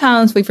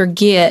sometimes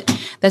forget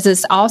that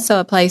it's also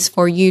a place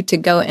for you to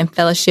go and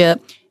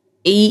fellowship,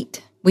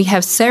 eat. We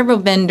have several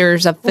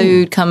vendors of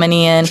food coming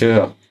in.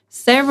 Yeah.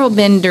 Several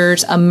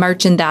vendors of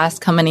merchandise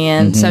coming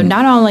in. So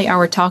not only are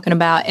we talking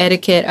about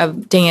etiquette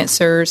of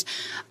dancers,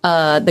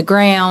 the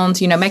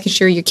grounds, making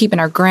sure you're keeping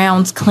our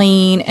grounds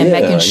clean and Yeah,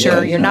 making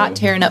sure yeah, you're not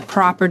tearing up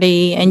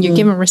property and you're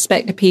giving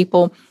respect to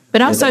people,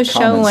 but also That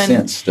common showing,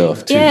 sense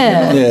stuff too.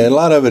 Yeah. Yeah, a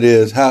lot of it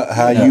is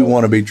how you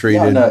want to be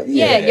treated.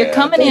 you're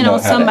coming they in know on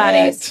how to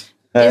somebody's. act.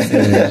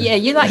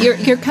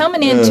 You're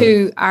coming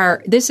into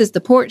this is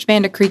the Poarch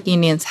Band of Creek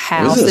Indians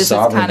house. This is a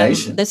sovereign kind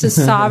nation. of this is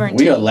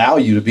sovereignty. We allow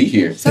you to be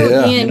here. So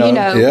Yeah. again,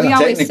 Yeah. we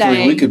always Technically,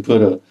 say we could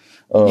put a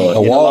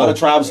a wall. lot of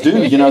tribes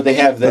do. They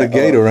have that Put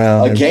a gate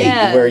around. a gate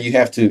Yeah. where you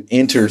have to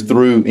enter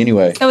through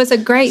anyway. So it's a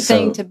great So-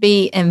 thing to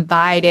be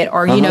invited,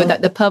 or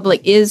that the public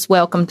is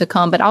welcome to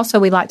come. But also,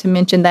 we like to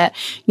mention that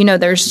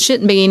there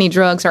shouldn't be any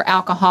drugs or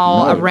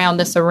alcohol No. around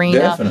this arena.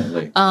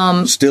 Definitely.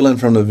 Stealing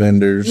from the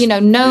vendors.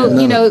 None of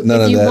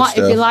if you that want, if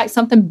you stuff. like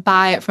something,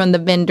 buy it from the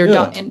vendor.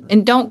 Yeah.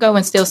 Don't don't go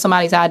and steal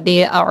somebody's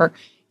idea, or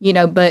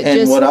but And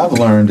just what I've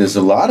learned is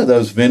a lot of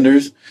those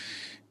vendors,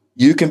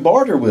 you can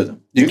barter with them.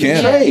 You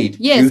can. trade.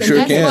 yes, You and sure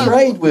that's can. what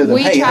Trade with them.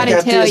 we Hey, try I to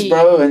got tell this, you.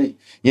 bro, and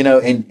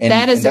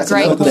That is a that's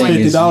great another point.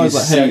 thing is $50. you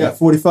Like, hey, I see- got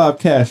 45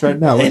 cash right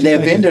now. What and you their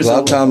thinking? vendors A lot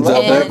of times will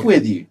out there- work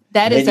with you.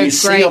 That is and a you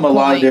see great them a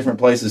lot of point. different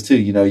places too.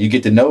 You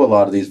get to know a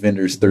lot of these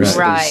vendors through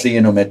Right.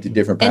 seeing them at the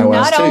different And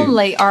powwows not too.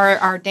 only are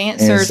our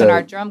dancers And and, so-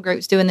 our drum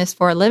groups doing this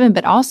for a living,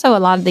 but also a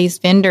lot of these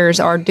vendors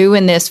are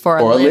doing this for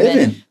a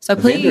living. So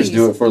The please, vendors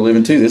do it for a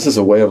living too. This is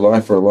a way of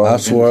life for a lot. I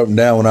of swore up and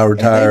down when I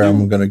retire,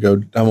 I'm gonna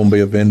be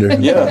a vendor.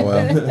 Yeah.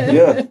 Wow.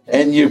 Yeah,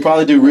 and you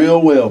probably do real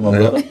well, my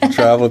brother.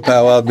 Travel to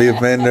powwow, be a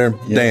vendor,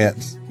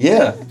 dance,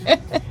 Yeah,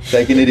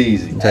 taking it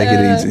easy, take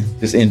it easy.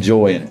 just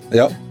enjoying it.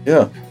 Yep.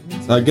 Yeah,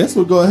 So I guess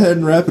we'll go ahead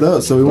and wrap it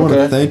up. So we want to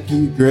Okay. thank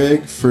you,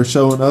 Greg, for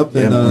showing up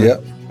and Yeah,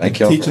 Yep. thank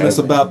y'all for teaching us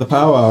having me. about the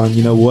powwow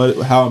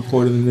and how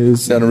important it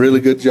is. Done a really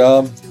good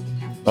job.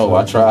 Oh,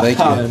 I tried. Thank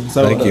you. And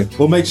so Thank you.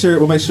 We'll make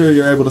sure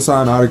you're able to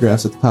sign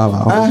autographs at the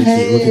powwow. We'll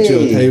get you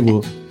a Hey.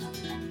 table.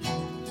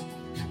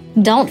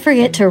 Don't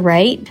forget to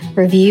rate,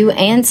 review,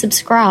 and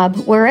subscribe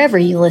wherever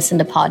you listen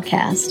to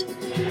podcasts.